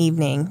pleasant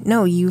evening.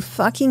 No, you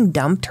fucking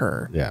dumped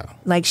her. Yeah.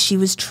 Like she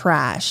was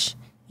trash.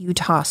 You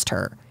tossed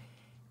her.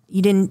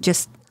 You didn't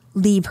just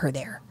leave her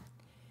there.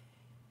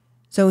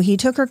 So he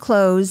took her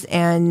clothes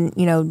and,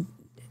 you know,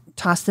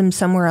 tossed them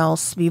somewhere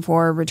else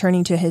before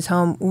returning to his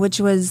home, which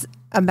was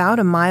about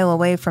a mile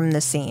away from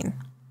the scene.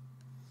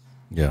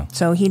 Yeah.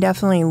 So he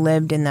definitely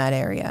lived in that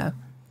area.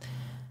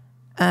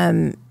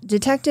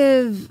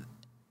 Detective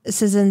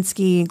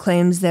Szynski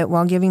claims that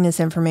while giving this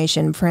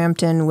information,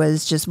 Frampton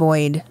was just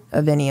void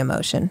of any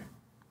emotion.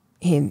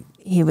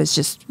 He was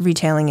just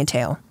retailing a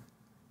tale.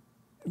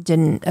 It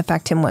didn't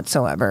affect him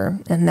whatsoever.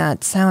 And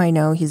that's how I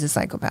know he's a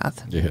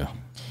psychopath. Yeah.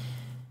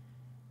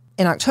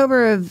 In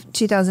October of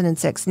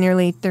 2006,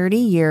 nearly 30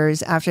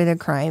 years after the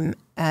crime,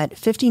 at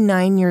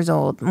 59 years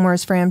old,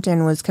 Morris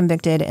Frampton was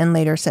convicted and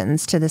later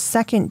sentenced to the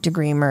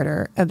second-degree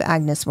murder of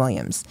Agnes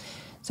Williams.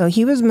 So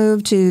he was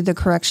moved to the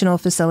correctional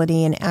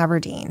facility in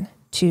Aberdeen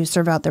to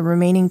serve out the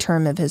remaining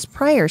term of his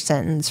prior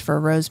sentence for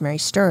Rosemary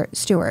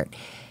Stuart.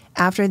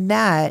 After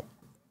that,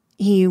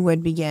 he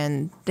would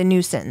begin the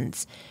new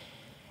sentence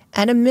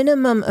at a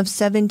minimum of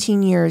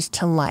 17 years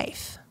to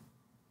life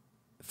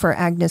for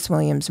Agnes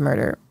Williams'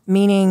 murder,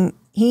 meaning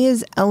he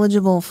is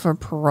eligible for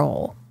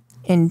parole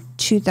in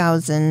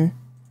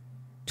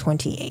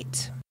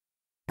 2028.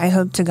 I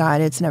hope to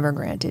God it's never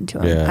granted to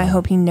him. Yeah. I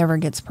hope he never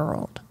gets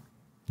paroled.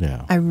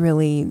 Yeah.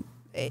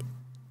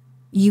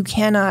 You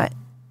cannot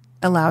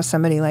allow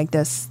somebody like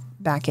this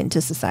back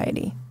into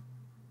society.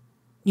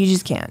 You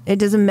just can't. It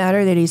doesn't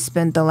matter that he's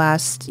spent the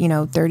last,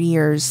 30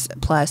 years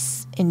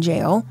plus in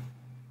jail.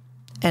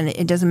 And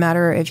it doesn't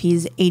matter if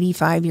he's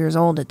 85 years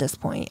old at this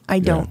point. I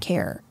don't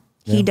care.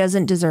 Yeah. He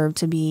doesn't deserve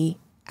to be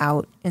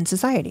out in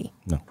society.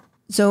 No.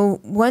 So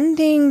one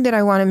thing that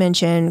I want to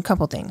mention, a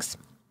couple things,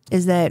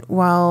 is that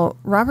while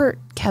Robert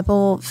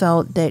Keppel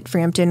felt that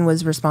Frampton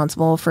was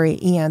responsible for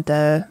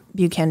Iantha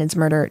Buchanan's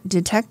murder,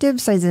 Detective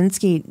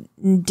Szynski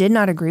did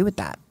not agree with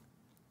that.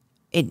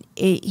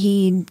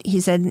 He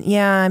said,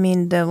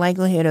 the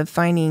likelihood of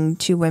finding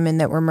two women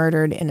that were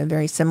murdered in a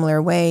very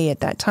similar way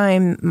at that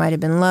time might have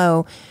been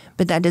low,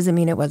 but that doesn't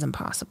mean it wasn't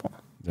possible.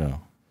 Yeah.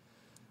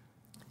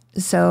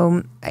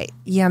 So,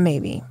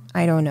 maybe.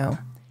 I don't know.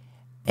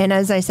 And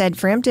as I said,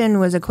 Frampton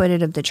was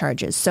acquitted of the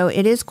charges. So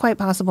it is quite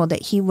possible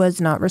that he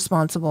was not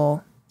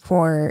responsible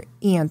for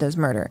Iantha's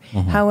murder.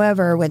 Mm-hmm.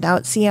 However,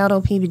 without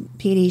Seattle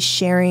PD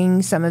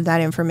sharing some of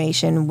that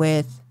information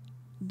with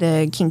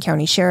the King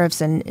County Sheriffs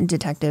and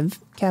Detective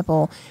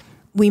Keppel,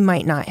 we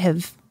might not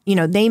have,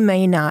 they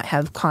may not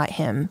have caught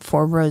him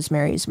for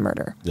Rosemary's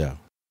murder. Yeah.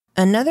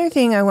 Another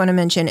thing I want to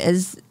mention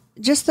is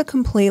just the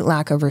complete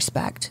lack of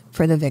respect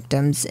for the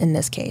victims in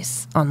this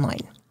case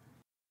online.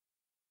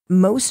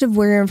 Most of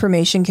where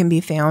information can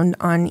be found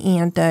on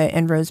Iantha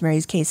and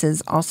Rosemary's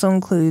cases also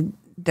include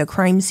the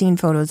crime scene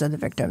photos of the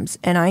victims.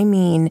 And I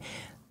mean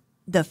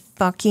the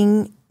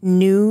fucking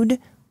nude,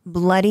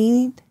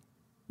 bloody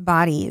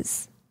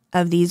bodies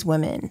of these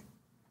women.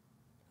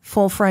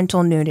 Full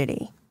frontal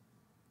nudity.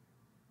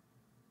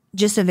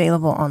 Just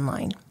available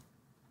online.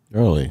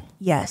 Really?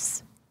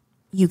 Yes.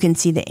 You can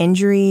see the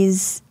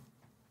injuries.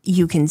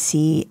 You can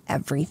see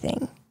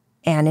everything.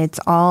 And it's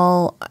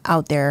all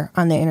out there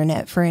on the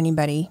internet for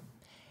anybody.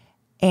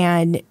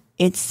 And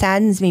it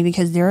saddens me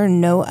because there are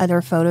no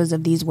other photos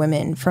of these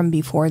women from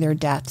before their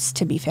deaths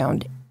to be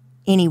found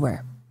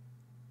anywhere.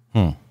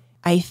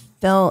 I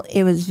felt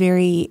it was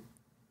very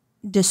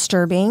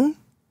disturbing,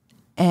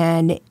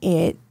 and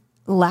it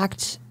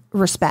lacked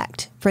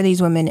respect for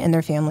these women and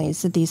their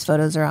families that these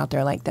photos are out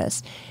there like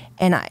this.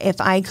 And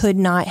if I could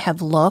not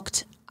have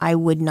looked, I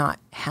would not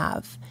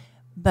have.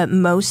 But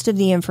most of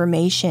the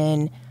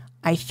information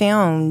I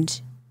found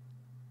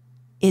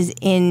is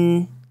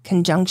in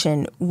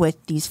conjunction with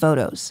these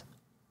photos.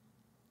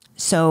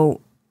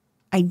 So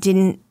I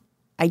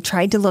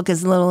tried to look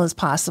as little as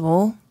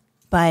possible,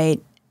 but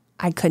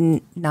I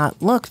couldn't not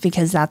look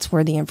because that's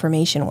where the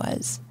information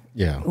was.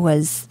 Yeah.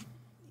 Was,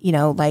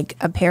 like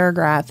a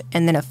paragraph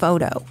and then a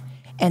photo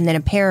and then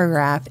a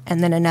paragraph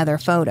and then another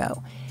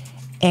photo.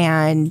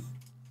 And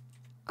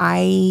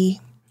I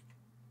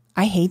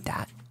hate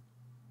that.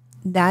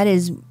 That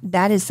is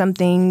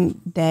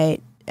something that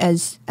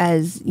as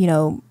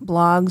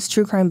blogs,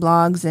 true crime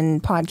blogs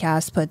and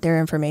podcasts put their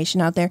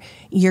information out there,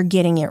 you're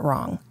getting it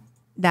wrong.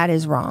 That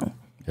is wrong.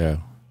 Yeah.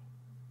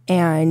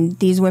 And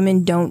these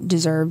women don't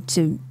deserve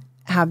to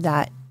have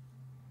that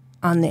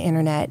on the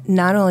internet.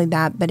 Not only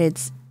that, but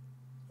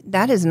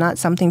that is not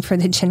something for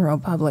the general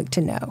public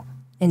to know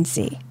and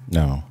see.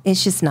 No.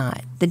 It's just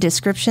not. The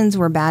descriptions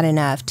were bad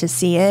enough. To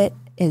see it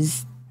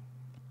it's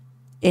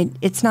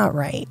not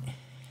right.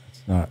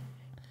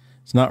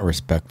 It's not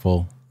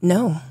respectful.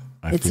 No,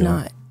 it's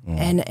not.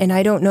 And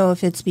I don't know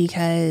if it's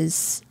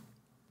because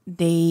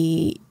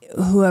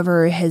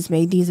whoever has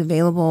made these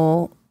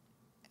available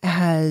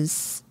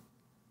has,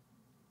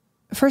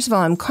 first of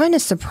all, I'm kind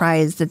of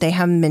surprised that they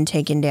haven't been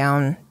taken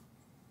down.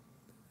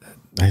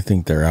 I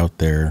think they're out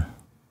there.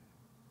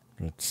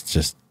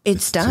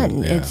 It's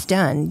done. Yeah. It's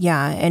done.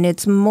 Yeah. And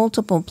it's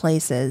multiple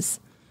places,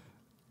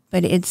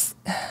 but it's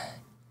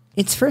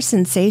for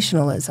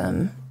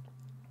sensationalism,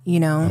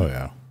 Oh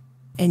yeah.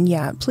 And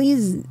yeah,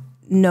 please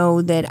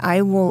know that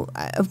I will,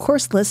 of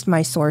course, list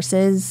my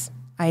sources.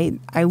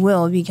 I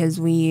will, because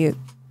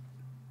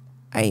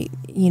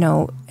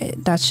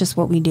that's just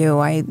what we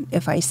do.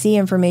 If I see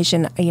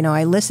information,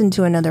 I listened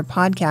to another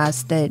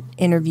podcast that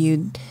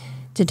interviewed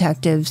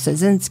Detective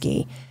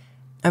Szynski.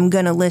 I'm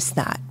going to list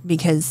that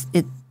because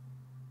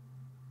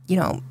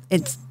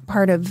it's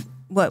part of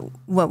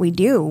what we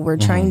do. We're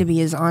trying to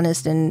be as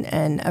honest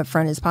and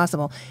upfront as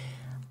possible.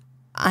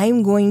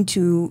 I'm going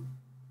to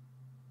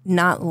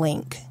not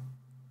link.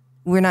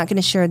 We're not going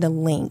to share the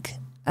link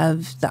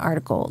of the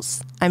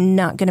articles. I'm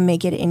not going to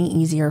make it any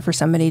easier for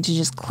somebody to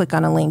just click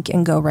on a link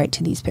and go right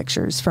to these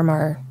pictures from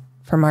our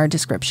from our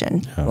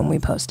description when we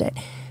post it,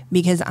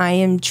 because I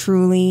am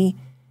truly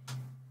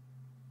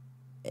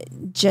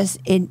just,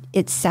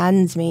 it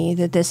saddens me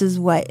that this is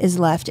what is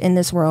left in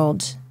this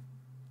world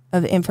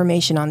of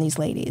information on these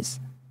ladies,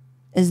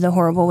 is the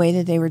horrible way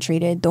that they were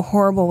treated, the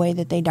horrible way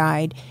that they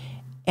died,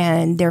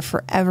 and they're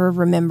forever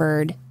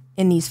remembered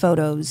in these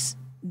photos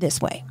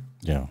this way.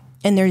 Yeah.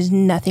 And there's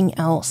nothing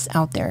else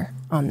out there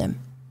on them.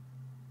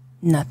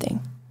 Nothing.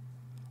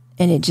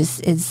 And it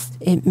just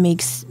it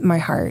makes my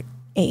heart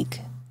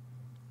ache.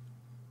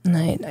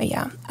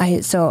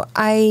 And so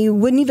I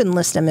wouldn't even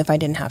list them if I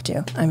didn't have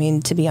to. I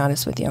mean, to be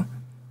honest with you,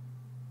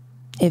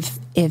 if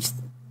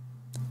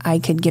I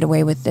could get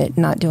away with it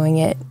not doing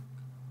it,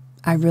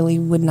 I really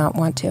would not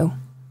want to.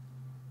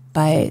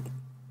 But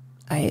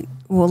I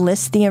will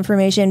list the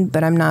information,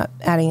 but I'm not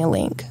adding a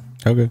link.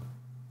 Okay.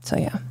 So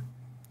yeah,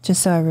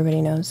 just so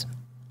everybody knows.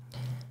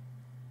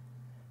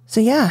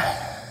 So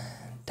yeah,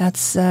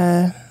 that's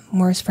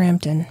Morris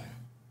Frampton.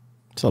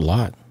 It's a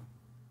lot.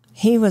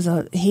 He was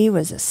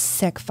a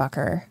sick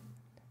fucker.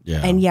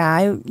 Yeah. And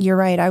yeah, you're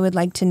right. I would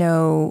like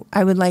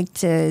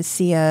to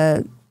see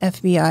a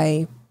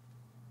FBI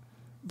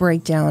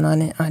breakdown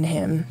on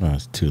him. Well,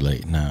 it's too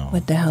late now.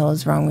 What the hell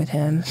is wrong with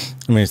him?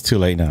 I mean, it's too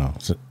late now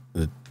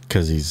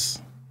because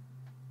he's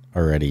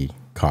already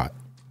caught.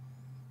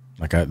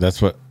 Like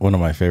that's one of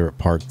my favorite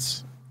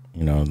parts,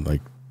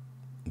 like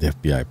the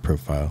FBI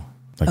profile.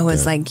 Like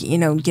it's like,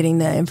 getting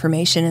the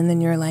information and then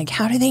you're like,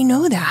 how do they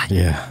know that?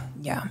 Yeah.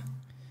 Yeah.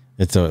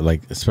 It's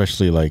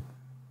especially like,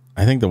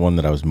 I think the one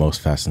that I was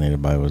most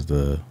fascinated by was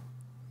the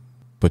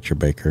butcher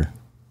baker.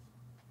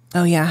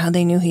 Oh yeah. How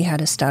they knew he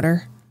had a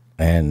stutter.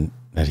 And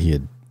that he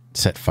had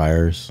set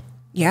fires.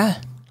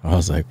 Yeah. I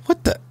was like,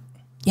 what the?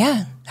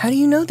 Yeah. How do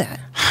you know that?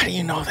 How do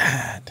you know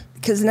that?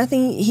 Because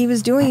nothing he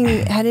was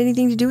doing had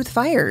anything to do with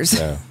fires.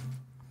 Yeah.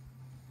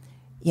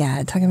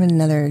 Yeah. Talking about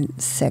another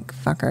sick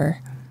fucker.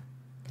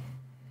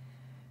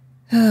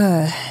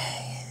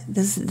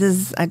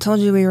 This I told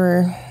you we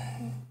were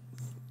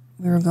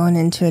going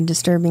into a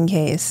disturbing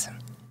case.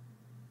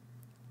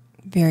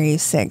 Very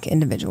sick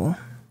individual.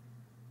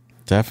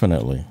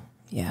 Definitely.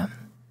 Yeah.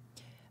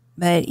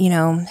 But,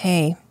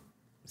 hey,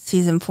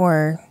 season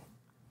 4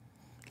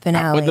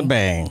 finale. Out with a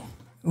bang.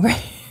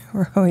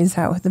 We're always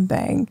out with a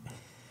bang.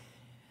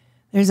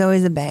 There's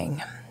always a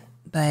bang.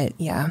 But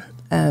yeah,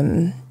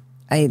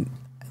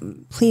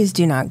 please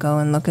do not go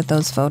and look at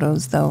those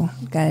photos though,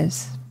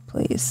 guys.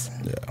 Please.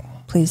 Yeah.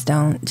 Please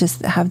don't.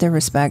 Just have the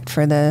respect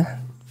for the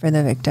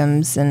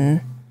victims,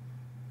 and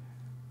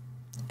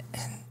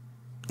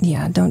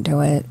yeah, don't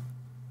do it.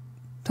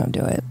 Don't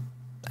do it.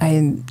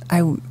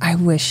 I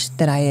wish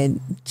that I had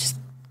just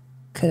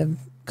could have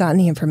gotten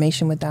the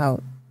information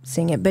without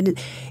seeing it, but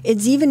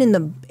it's even in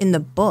the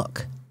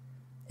book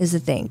is the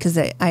thing, because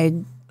I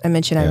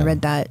mentioned I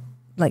read that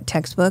like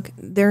textbook.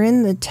 They're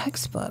in the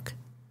textbook,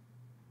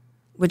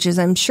 which is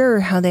I'm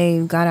sure how they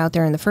got out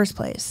there in the first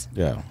place.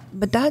 Yeah.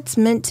 But that's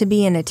meant to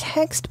be in a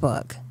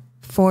textbook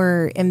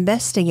for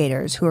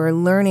investigators who are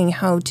learning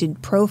how to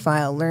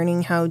profile,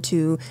 learning how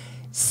to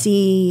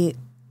see,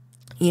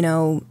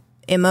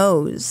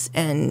 MOs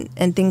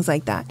and things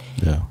like that.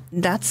 Yeah.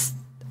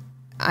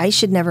 I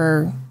should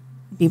never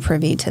be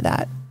privy to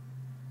that.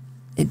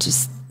 It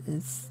just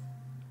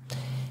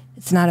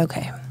it's not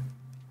okay.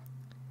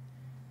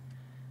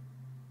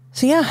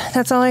 So yeah,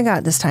 that's all I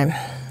got this time.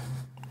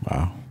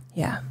 Wow.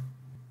 Yeah.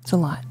 It's a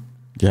lot.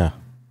 Yeah.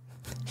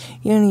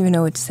 You don't even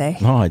know what to say.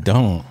 No, I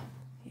don't.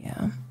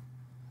 Yeah.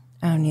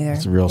 I don't either.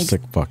 It's a real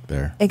sick fuck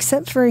there.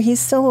 Except for he's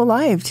still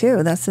alive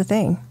too. That's the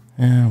thing.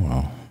 Yeah,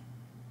 well.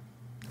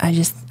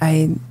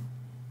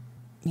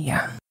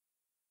 Yeah.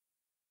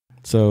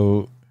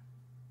 So,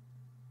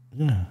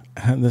 yeah,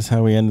 this is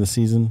how we end the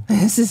season.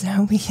 This is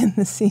how we end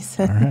the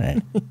season. All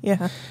right.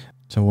 Yeah.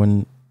 So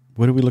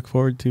what do we look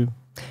forward to?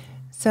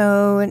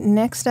 So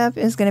next up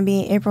is going to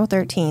be April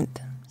 13th.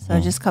 So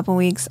just a couple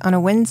weeks on a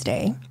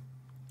Wednesday,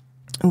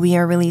 we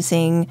are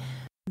releasing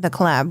the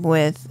collab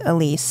with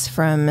Elise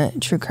from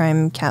True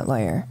Crime Cat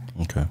Lawyer.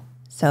 Okay.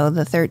 So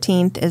the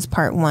 13th is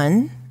part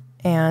 1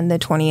 and the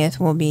 20th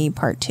will be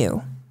part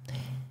 2.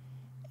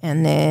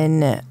 And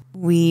then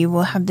we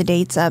will have the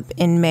dates up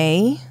in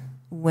May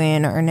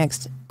when our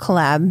next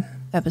collab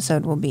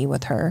episode will be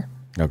with her.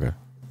 Okay.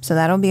 So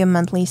that'll be a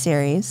monthly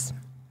series.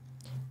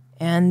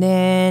 And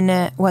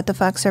then What the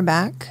Fucks are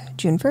back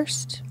June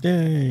 1st.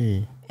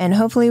 Yay. And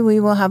hopefully we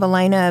will have a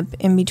lineup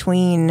in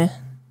between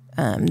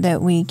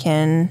that we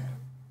can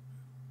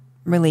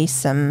release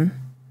some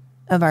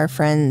of our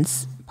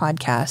friends'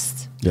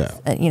 podcasts. Yeah.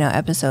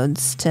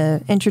 Episodes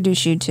to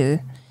introduce you to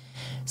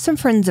some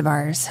friends of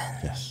ours.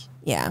 Yes.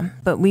 Yeah.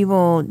 But we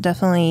will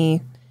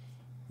definitely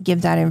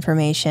give that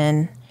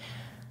information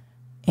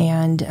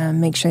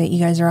and make sure that you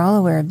guys are all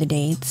aware of the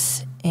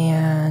dates.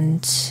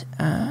 And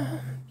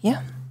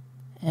yeah.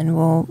 And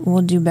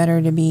we'll do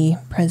better to be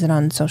present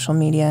on social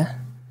media.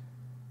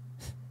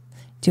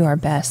 Do our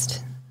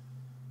best.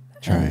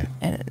 Try.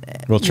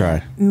 We'll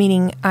try.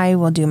 Meaning I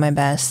will do my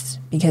best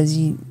because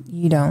you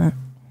don't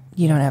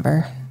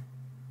ever.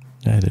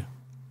 Yeah, I do.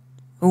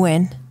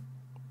 When?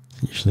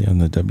 Usually on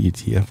the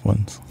WTF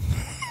ones.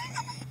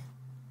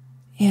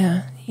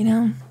 Yeah,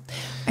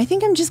 I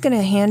think I'm just going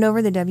to hand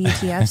over the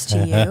WTFs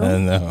to you.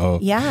 No.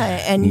 Yeah,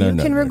 and you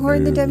can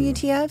record the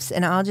WTFs,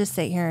 and I'll just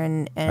sit here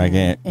and I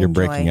can't. You're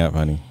enjoy. breaking up,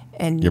 honey.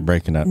 And you're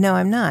breaking up. No,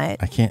 I'm not.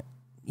 I can't.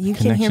 You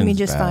can hear me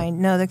just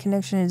fine. No, the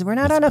connection is. We're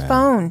not on a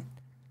phone.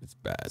 It's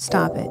bad.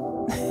 Stop it.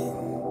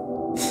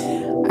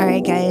 All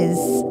right, guys.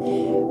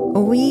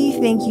 We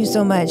thank you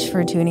so much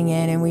for tuning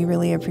in, and we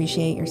really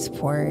appreciate your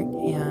support.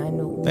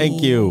 And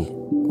thank you.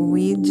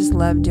 We just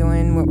love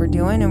doing what we're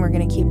doing, and we're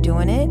going to keep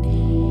doing it.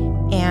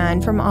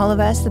 And from all of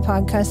us, the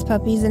podcast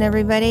puppies and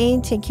everybody,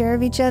 take care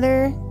of each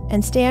other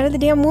and stay out of the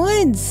damn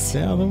woods.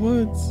 Stay out of the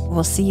woods.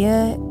 We'll see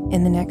you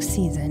in the next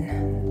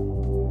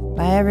season.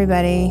 Bye,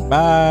 everybody.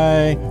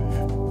 Bye.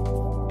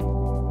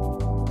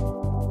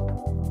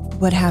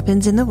 What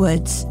Happens in the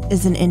Woods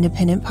is an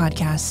independent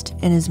podcast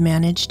and is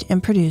managed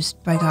and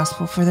produced by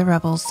Gospel for the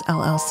Rebels,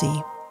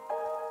 LLC.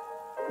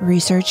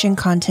 Research and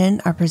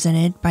content are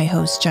presented by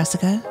host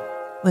Jessica,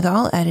 with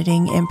all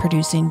editing and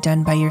producing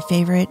done by your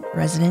favorite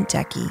resident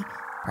techie,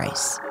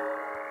 Bryce.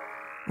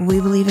 We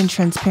believe in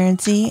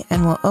transparency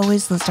and will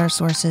always list our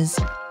sources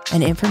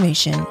and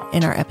information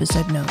in our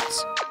episode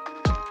notes.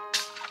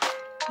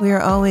 We are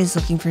always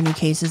looking for new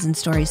cases and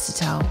stories to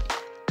tell.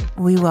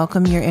 We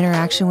welcome your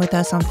interaction with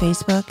us on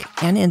Facebook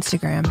and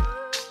Instagram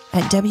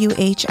at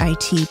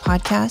WHIT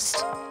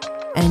Podcast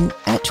and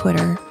at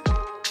Twitter,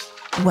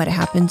 What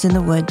Happens in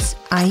the Woods,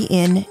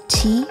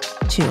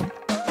 INT2.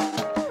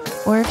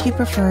 Or if you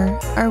prefer,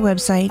 our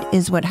website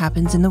is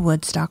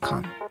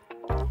whathappensinthewoods.com.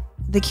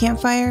 The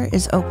campfire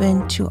is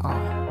open to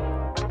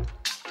all.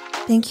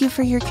 Thank you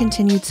for your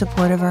continued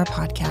support of our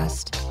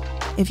podcast.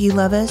 If you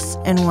love us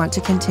and want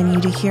to continue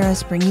to hear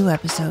us bring you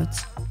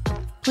episodes,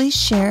 please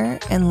share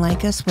and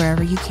like us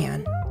wherever you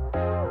can.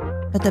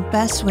 But the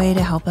best way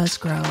to help us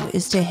grow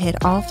is to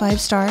hit all 5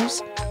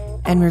 stars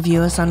and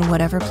review us on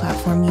whatever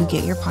platform you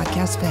get your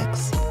podcast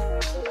fix.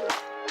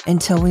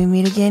 Until we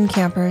meet again,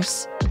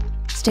 campers,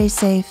 stay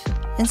safe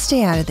and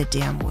stay out of the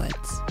damn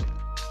woods.